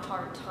down on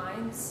hard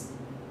times.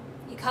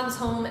 He comes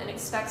home and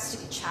expects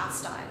to be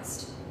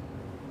chastised.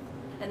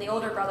 And the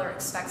older brother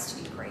expects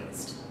to be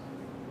praised.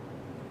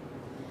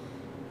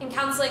 In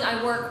counseling,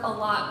 I work a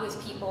lot with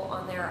people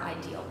on their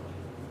ideal,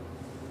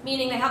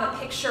 meaning they have a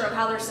picture of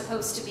how they're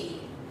supposed to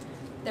be.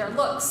 Their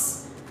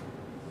looks,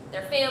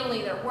 their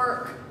family, their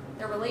work,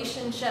 their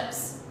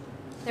relationships.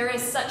 There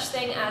is such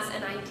thing as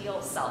an ideal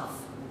self.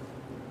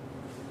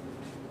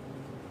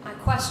 I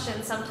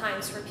question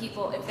sometimes for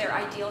people if their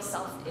ideal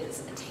self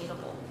is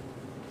attainable.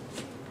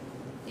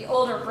 The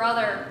older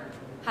brother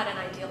had an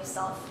ideal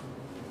self.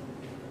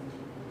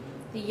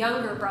 The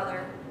younger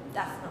brother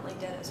definitely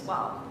did as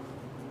well.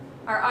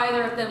 Are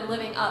either of them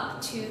living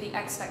up to the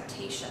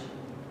expectation?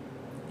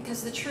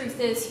 Because the truth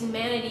is,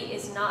 humanity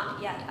is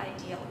not yet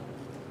ideal.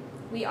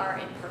 We are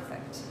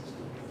imperfect.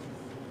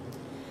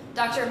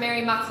 Dr.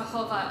 Mary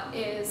Makhova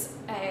is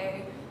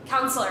a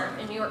counselor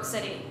in New York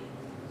City.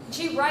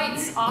 She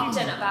writes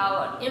often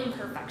about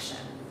imperfection.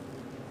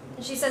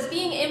 And she says,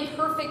 being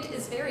imperfect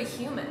is very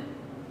human,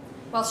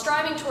 while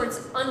striving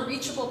towards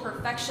unreachable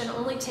perfection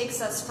only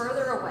takes us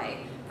further away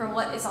from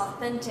what is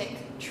authentic,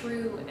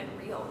 true, and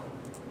real.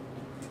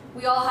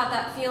 We all have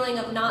that feeling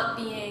of not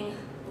being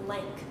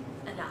blank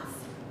enough.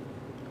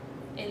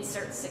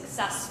 Insert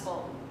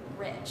successful,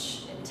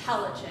 rich,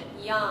 intelligent,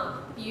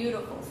 young,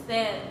 beautiful,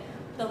 thin.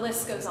 The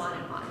list goes on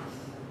and on.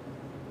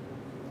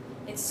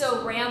 It's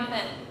so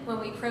rampant when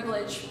we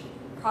privilege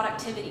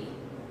productivity,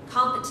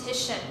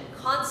 competition,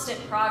 constant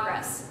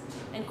progress,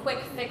 and quick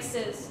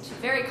fixes to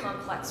very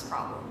complex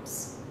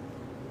problems.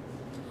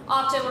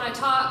 Often when I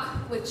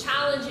talk with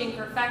challenging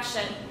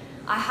perfection,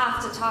 I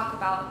have to talk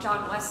about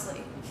John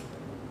Wesley,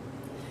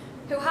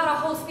 who had a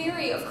whole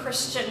theory of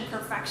Christian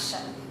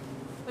perfection,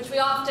 which we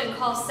often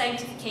call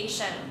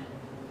sanctification.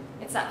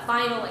 It's that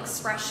final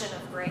expression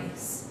of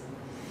grace.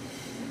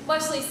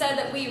 Wesley said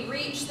that we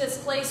reach this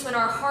place when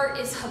our heart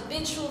is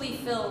habitually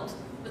filled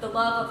with the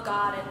love of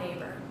God and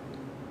neighbor.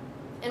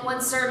 In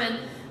one sermon,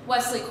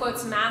 Wesley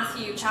quotes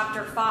Matthew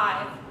chapter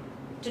 5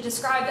 to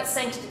describe that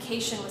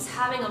sanctification was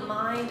having a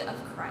mind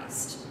of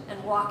Christ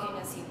and walking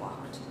as he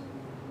walked.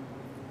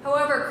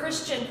 However,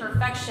 Christian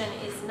perfection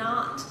is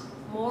not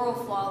moral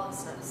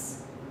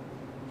flawlessness,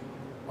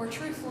 or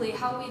truthfully,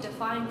 how we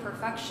define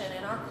perfection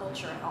in our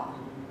culture at all.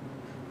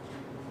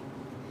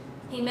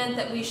 He meant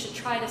that we should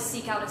try to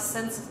seek out a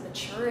sense of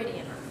maturity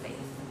in our faith.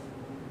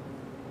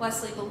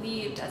 Wesley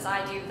believed, as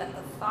I do, that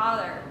the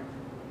Father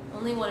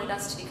only wanted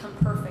us to become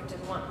perfect in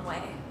one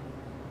way: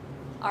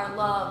 our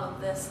love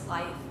of this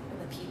life and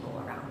the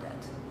people around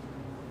it.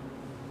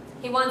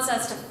 He wants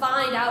us to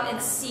find out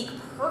and seek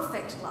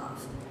perfect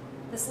love.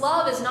 This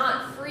love is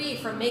not free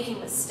from making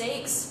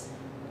mistakes,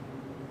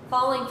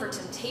 falling for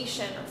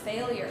temptation or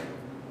failure.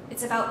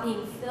 It's about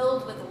being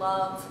filled with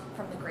love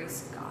from the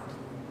grace of God.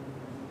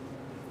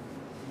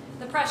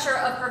 The pressure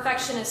of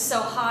perfection is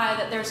so high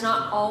that there's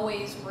not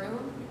always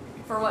room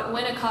for what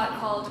Winnicott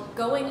called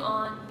going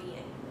on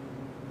being.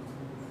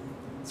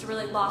 It's a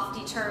really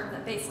lofty term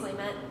that basically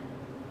meant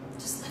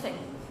just living,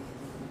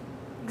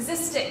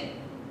 existing,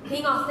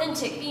 being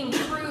authentic, being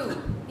true,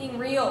 being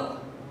real.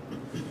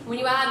 When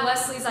you add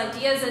Wesley's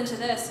ideas into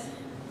this,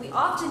 we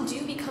often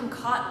do become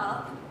caught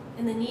up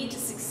in the need to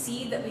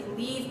succeed that we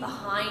leave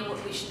behind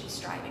what we should be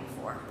striving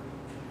for,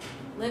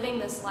 living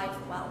this life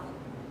well.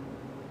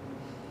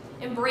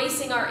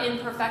 embracing our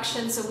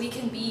imperfection so we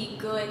can be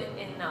good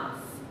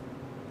enough.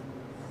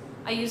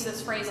 I use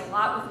this phrase a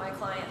lot with my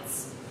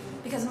clients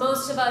because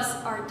most of us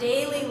are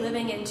daily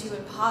living into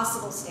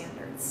impossible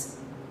standards,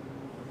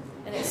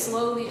 and it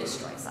slowly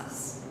destroys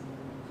us.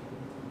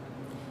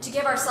 To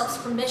give ourselves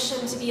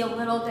permission to be a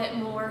little bit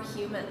more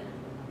human,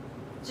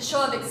 to show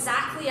up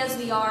exactly as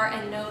we are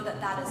and know that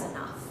that is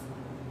enough.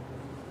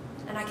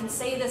 And I can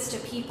say this to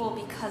people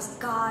because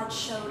God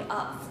showed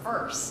up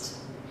first.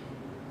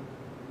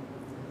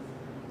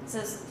 It's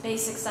this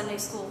basic Sunday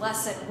school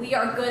lesson. We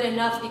are good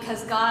enough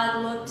because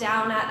God looked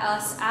down at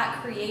us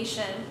at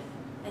creation,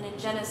 and in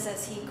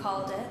Genesis he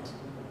called it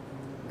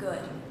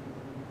good.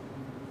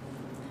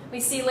 We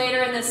see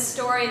later in this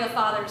story the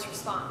Father's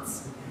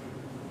response.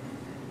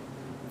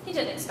 He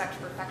didn't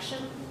expect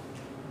perfection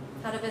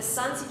out of his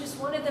sons. He just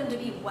wanted them to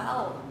be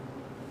well.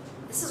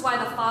 This is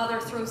why the Father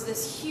throws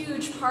this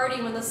huge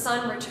party when the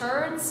Son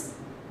returns.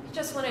 He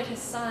just wanted his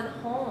Son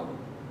home,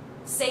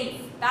 safe,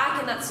 back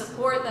in that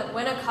support that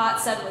Winnicott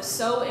said was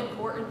so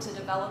important to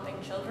developing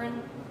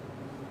children.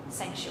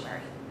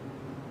 Sanctuary.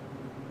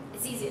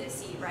 It's easy to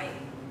see, right?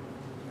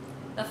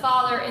 The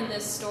Father in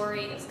this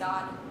story is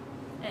God,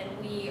 and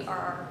we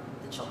are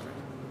the children.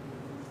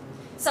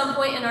 At some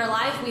point in our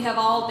life, we have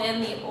all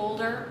been the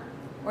older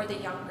or the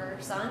younger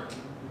son.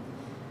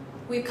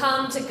 We've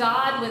come to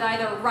God with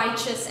either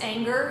righteous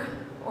anger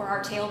or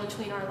our tail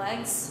between our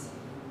legs.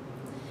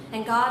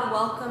 And God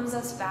welcomes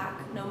us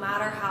back no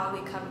matter how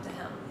we come to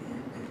him,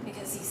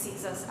 because he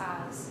sees us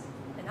as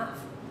enough.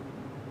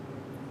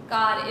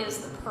 God is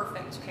the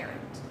perfect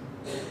parent.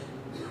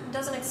 He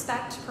doesn't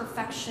expect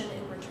perfection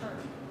in return.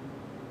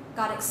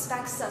 God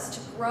expects us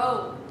to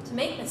grow, to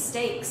make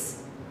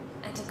mistakes,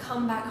 and to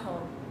come back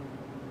home,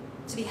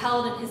 to be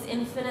held in his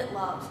infinite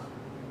love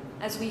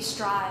as we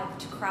strive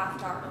to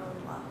craft our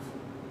own love.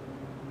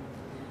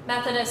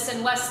 Methodists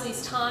in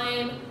Wesley's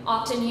time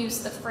often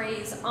used the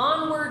phrase,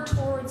 onward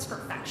towards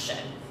perfection.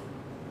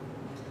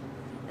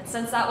 And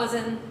since that was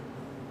in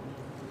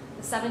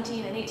the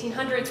 1700s and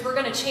 1800s, we're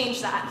going to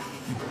change that.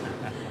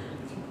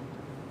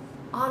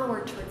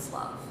 Onward towards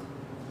love.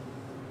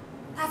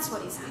 That's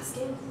what he's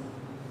asking.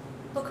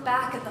 Look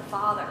back at the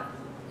Father,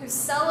 who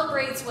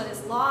celebrates what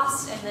is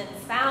lost and then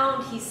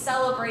found. He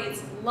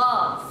celebrates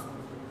love.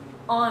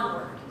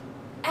 Onward.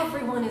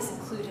 Everyone is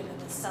included in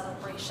this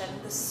celebration.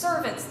 The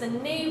servants, the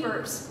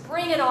neighbors,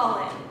 bring it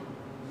all in.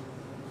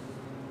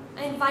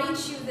 I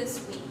invite you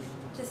this week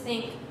to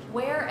think,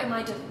 where am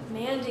I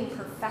demanding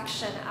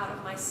perfection out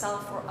of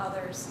myself or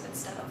others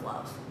instead of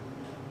love?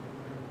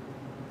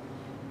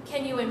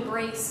 Can you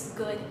embrace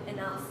good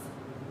enough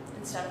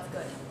instead of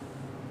good?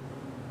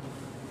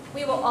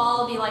 We will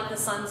all be like the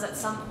sons at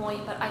some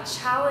point, but I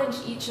challenge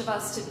each of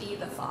us to be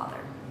the Father,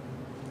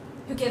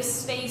 who gives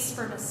space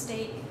for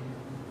mistake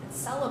and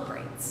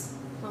celebrates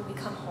when we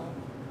come home.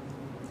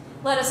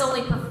 Let us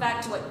only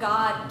perfect what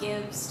God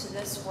gives to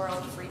this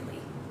world freely,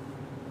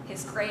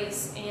 his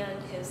grace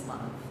and his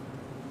love.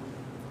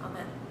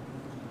 Amen.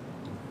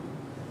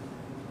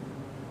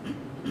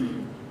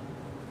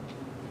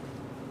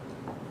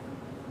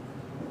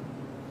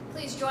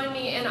 Please join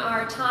me in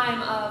our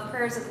time of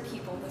prayers of the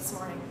people this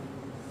morning.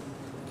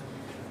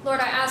 Lord,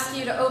 I ask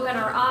you to open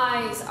our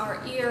eyes,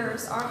 our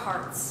ears, our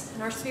hearts,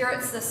 and our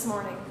spirits this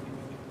morning,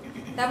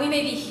 that we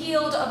may be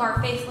healed of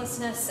our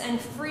faithlessness and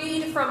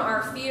freed from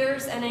our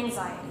fears and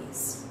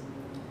anxieties.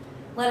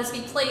 Let us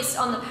be placed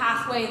on the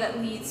pathway that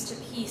leads to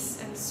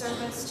peace and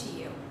service to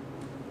you.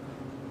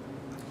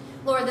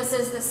 Lord, this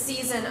is the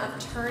season of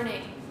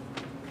turning.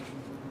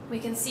 We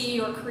can see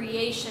your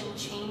creation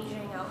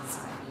changing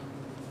outside.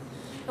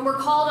 And we're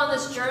called on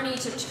this journey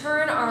to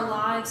turn our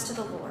lives to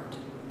the Lord,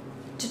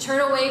 to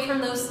turn away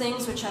from those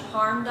things which have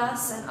harmed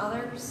us and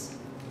others,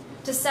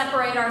 to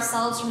separate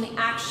ourselves from the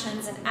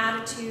actions and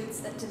attitudes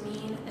that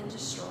demean and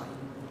destroy.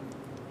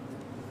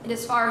 It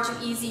is far too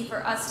easy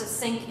for us to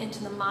sink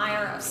into the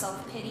mire of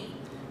self-pity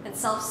and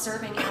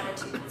self-serving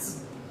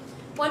attitudes,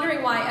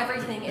 wondering why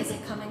everything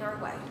isn't coming our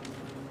way.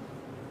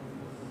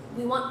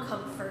 We want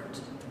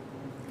comfort,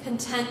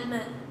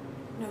 contentment,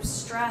 no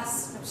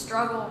stress, no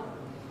struggle.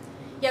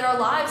 Yet our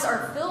lives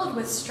are filled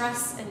with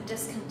stress and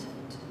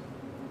discontent.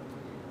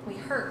 We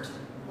hurt,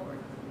 Lord.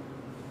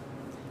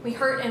 We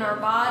hurt in our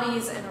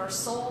bodies and our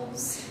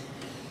souls.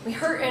 We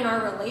hurt in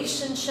our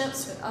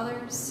relationships with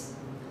others.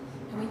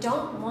 And we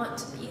don't want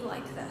to be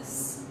like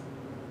this.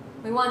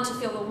 We want to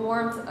feel the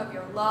warmth of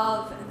your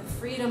love and the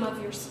freedom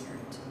of your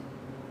Spirit.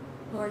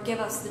 Lord, give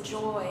us the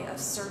joy of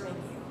serving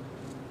you.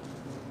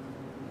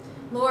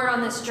 Lord,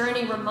 on this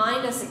journey,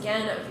 remind us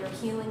again of your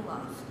healing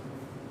love,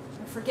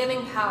 your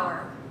forgiving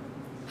power.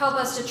 Help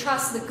us to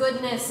trust the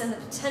goodness and the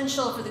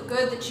potential for the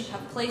good that you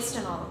have placed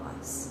in all of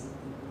us.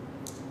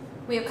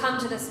 We have come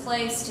to this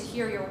place to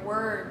hear your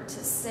word,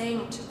 to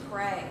sing, to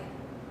pray.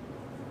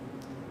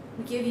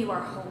 We give you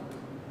our hope.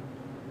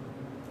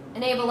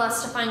 Enable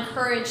us to find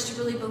courage to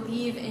really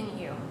believe in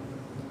you,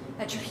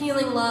 that your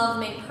healing love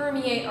may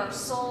permeate our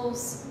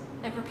souls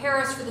and prepare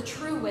us for the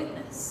true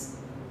witness.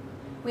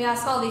 We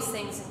ask all these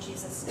things in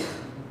Jesus' name.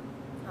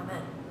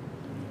 Amen.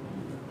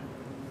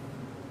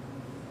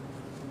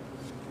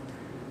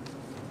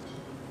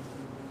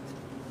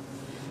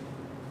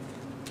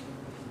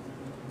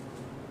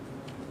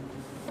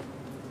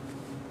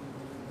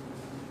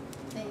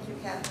 you,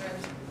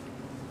 Catherine.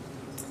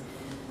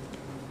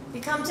 We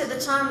come to the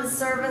time of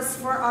service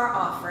for our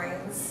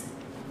offerings.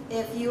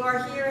 If you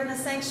are here in the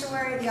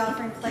sanctuary, the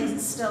offering plate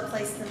is still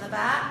placed in the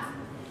back.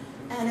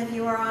 And if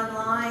you are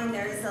online,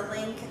 there is a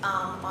link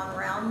on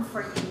Realm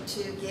for you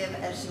to give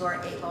as you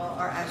are able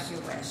or as you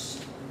wish.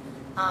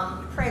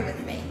 Pray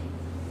with me.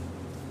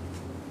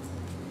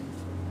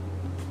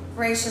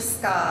 Gracious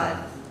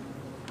God,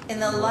 in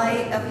the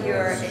light of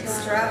your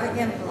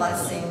extravagant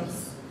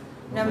blessings,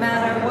 no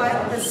matter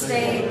what the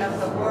state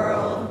of the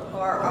world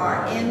or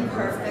our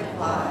imperfect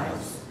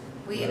lives,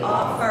 we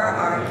offer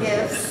our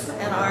gifts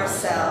and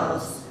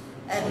ourselves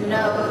and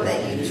know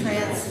that you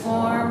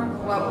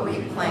transform what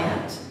we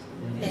plant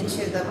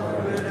into the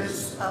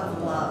produce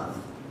of love.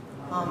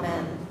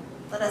 Amen.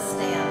 Let us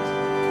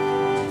stand.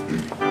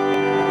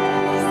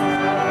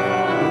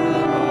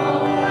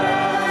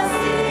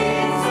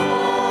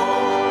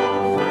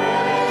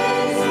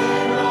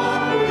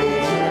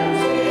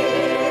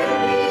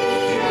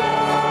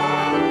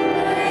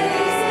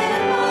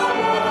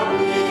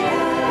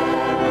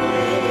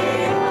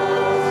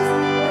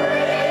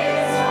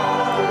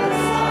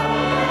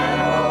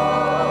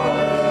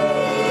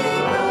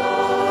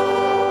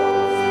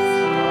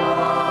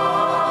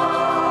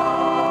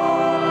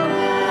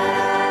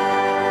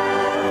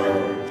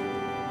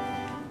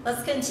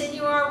 Let's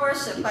continue our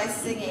worship by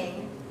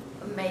singing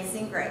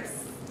Amazing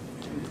Grace.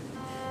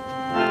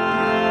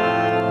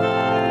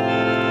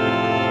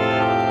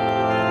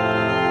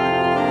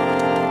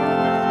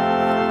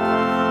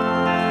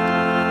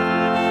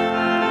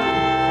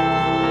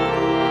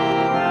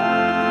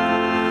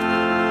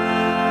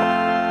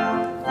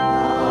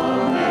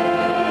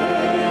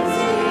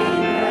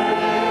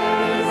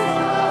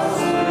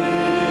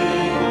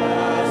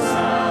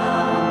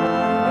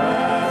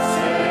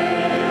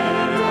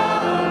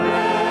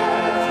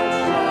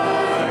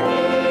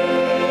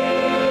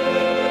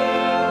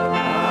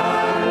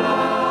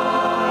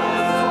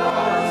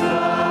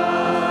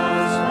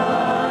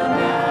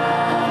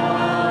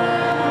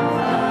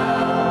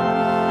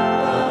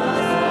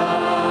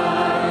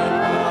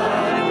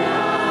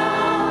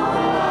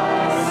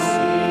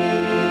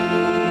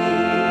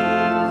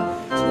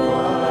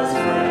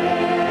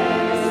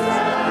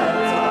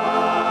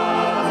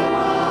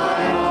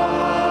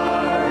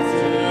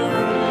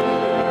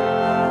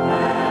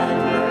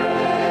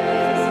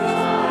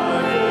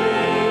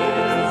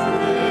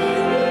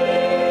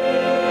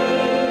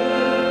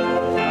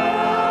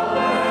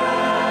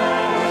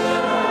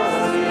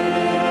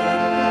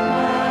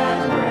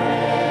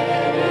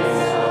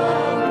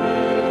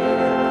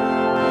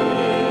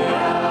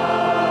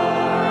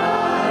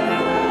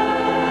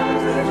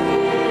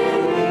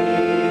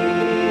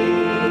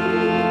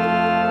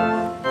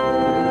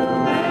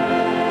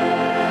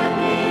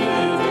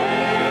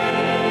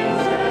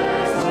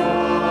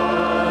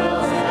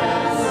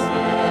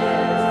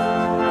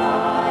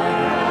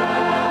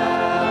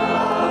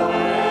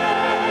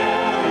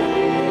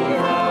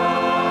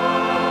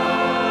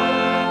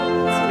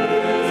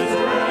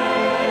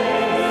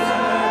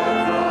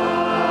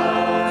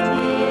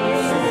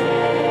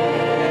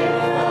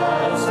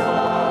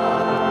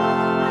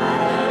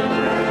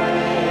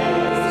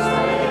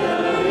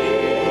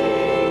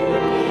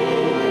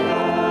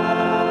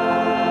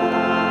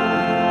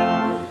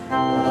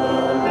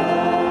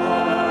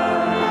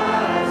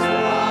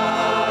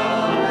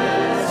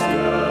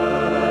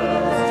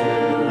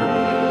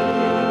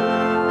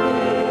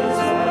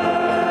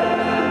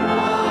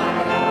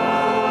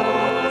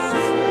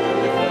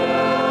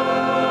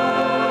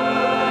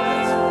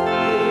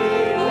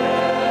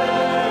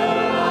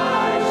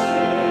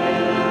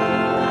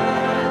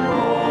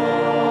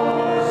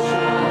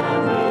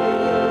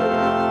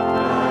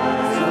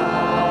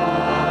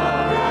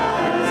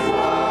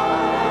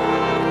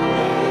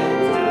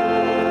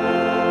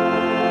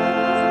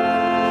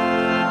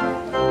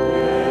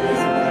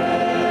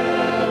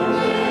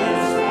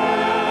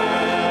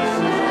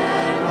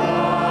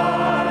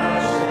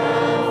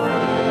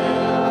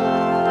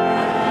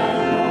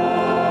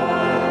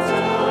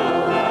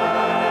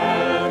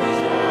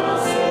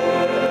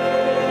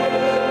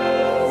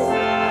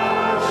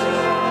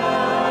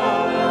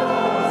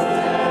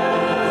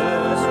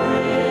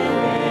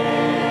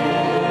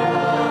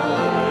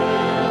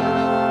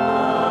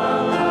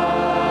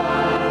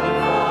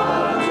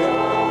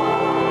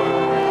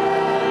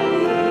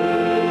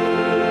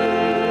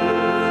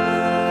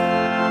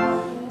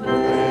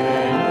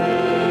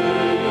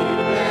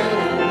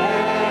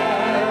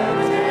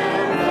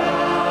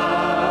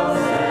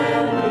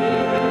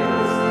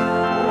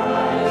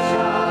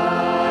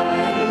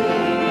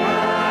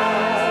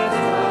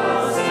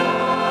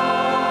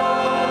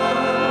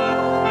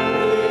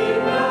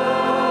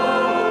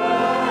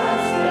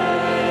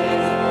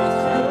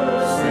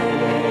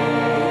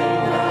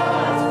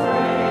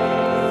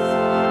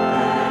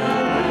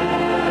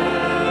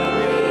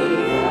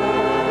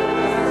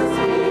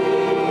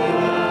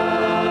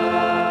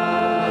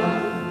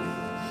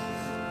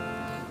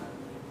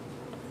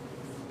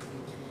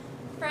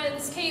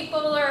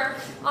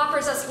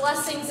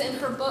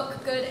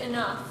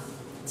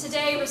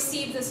 today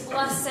receive this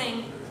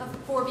blessing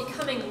for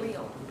becoming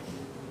real.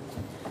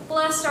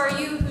 Blessed are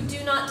you who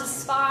do not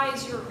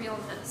despise your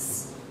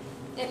realness.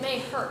 It may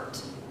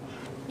hurt.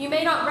 You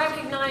may not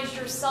recognize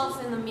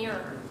yourself in the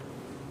mirror.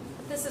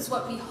 But this is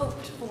what we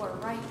hoped for,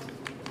 right?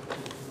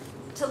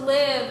 To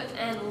live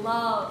and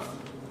love,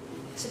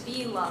 to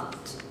be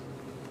loved.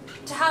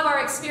 To have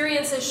our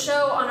experiences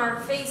show on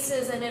our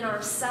faces and in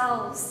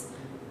ourselves.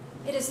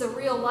 It is the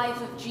real life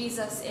of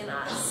Jesus in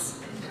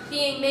us,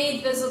 being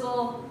made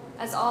visible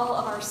as all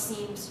of our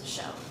seams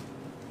show.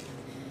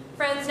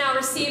 Friends, now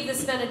receive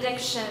this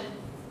benediction.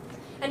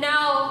 And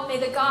now may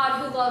the God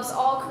who loves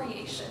all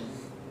creation,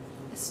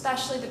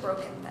 especially the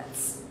broken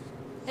bits,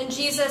 and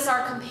Jesus,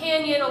 our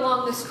companion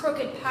along this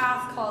crooked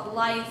path called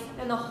life,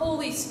 and the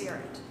Holy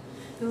Spirit,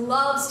 who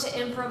loves to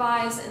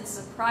improvise in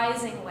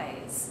surprising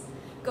ways,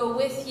 go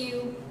with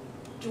you,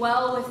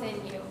 dwell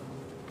within you,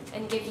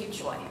 and give you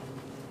joy.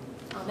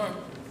 Amen.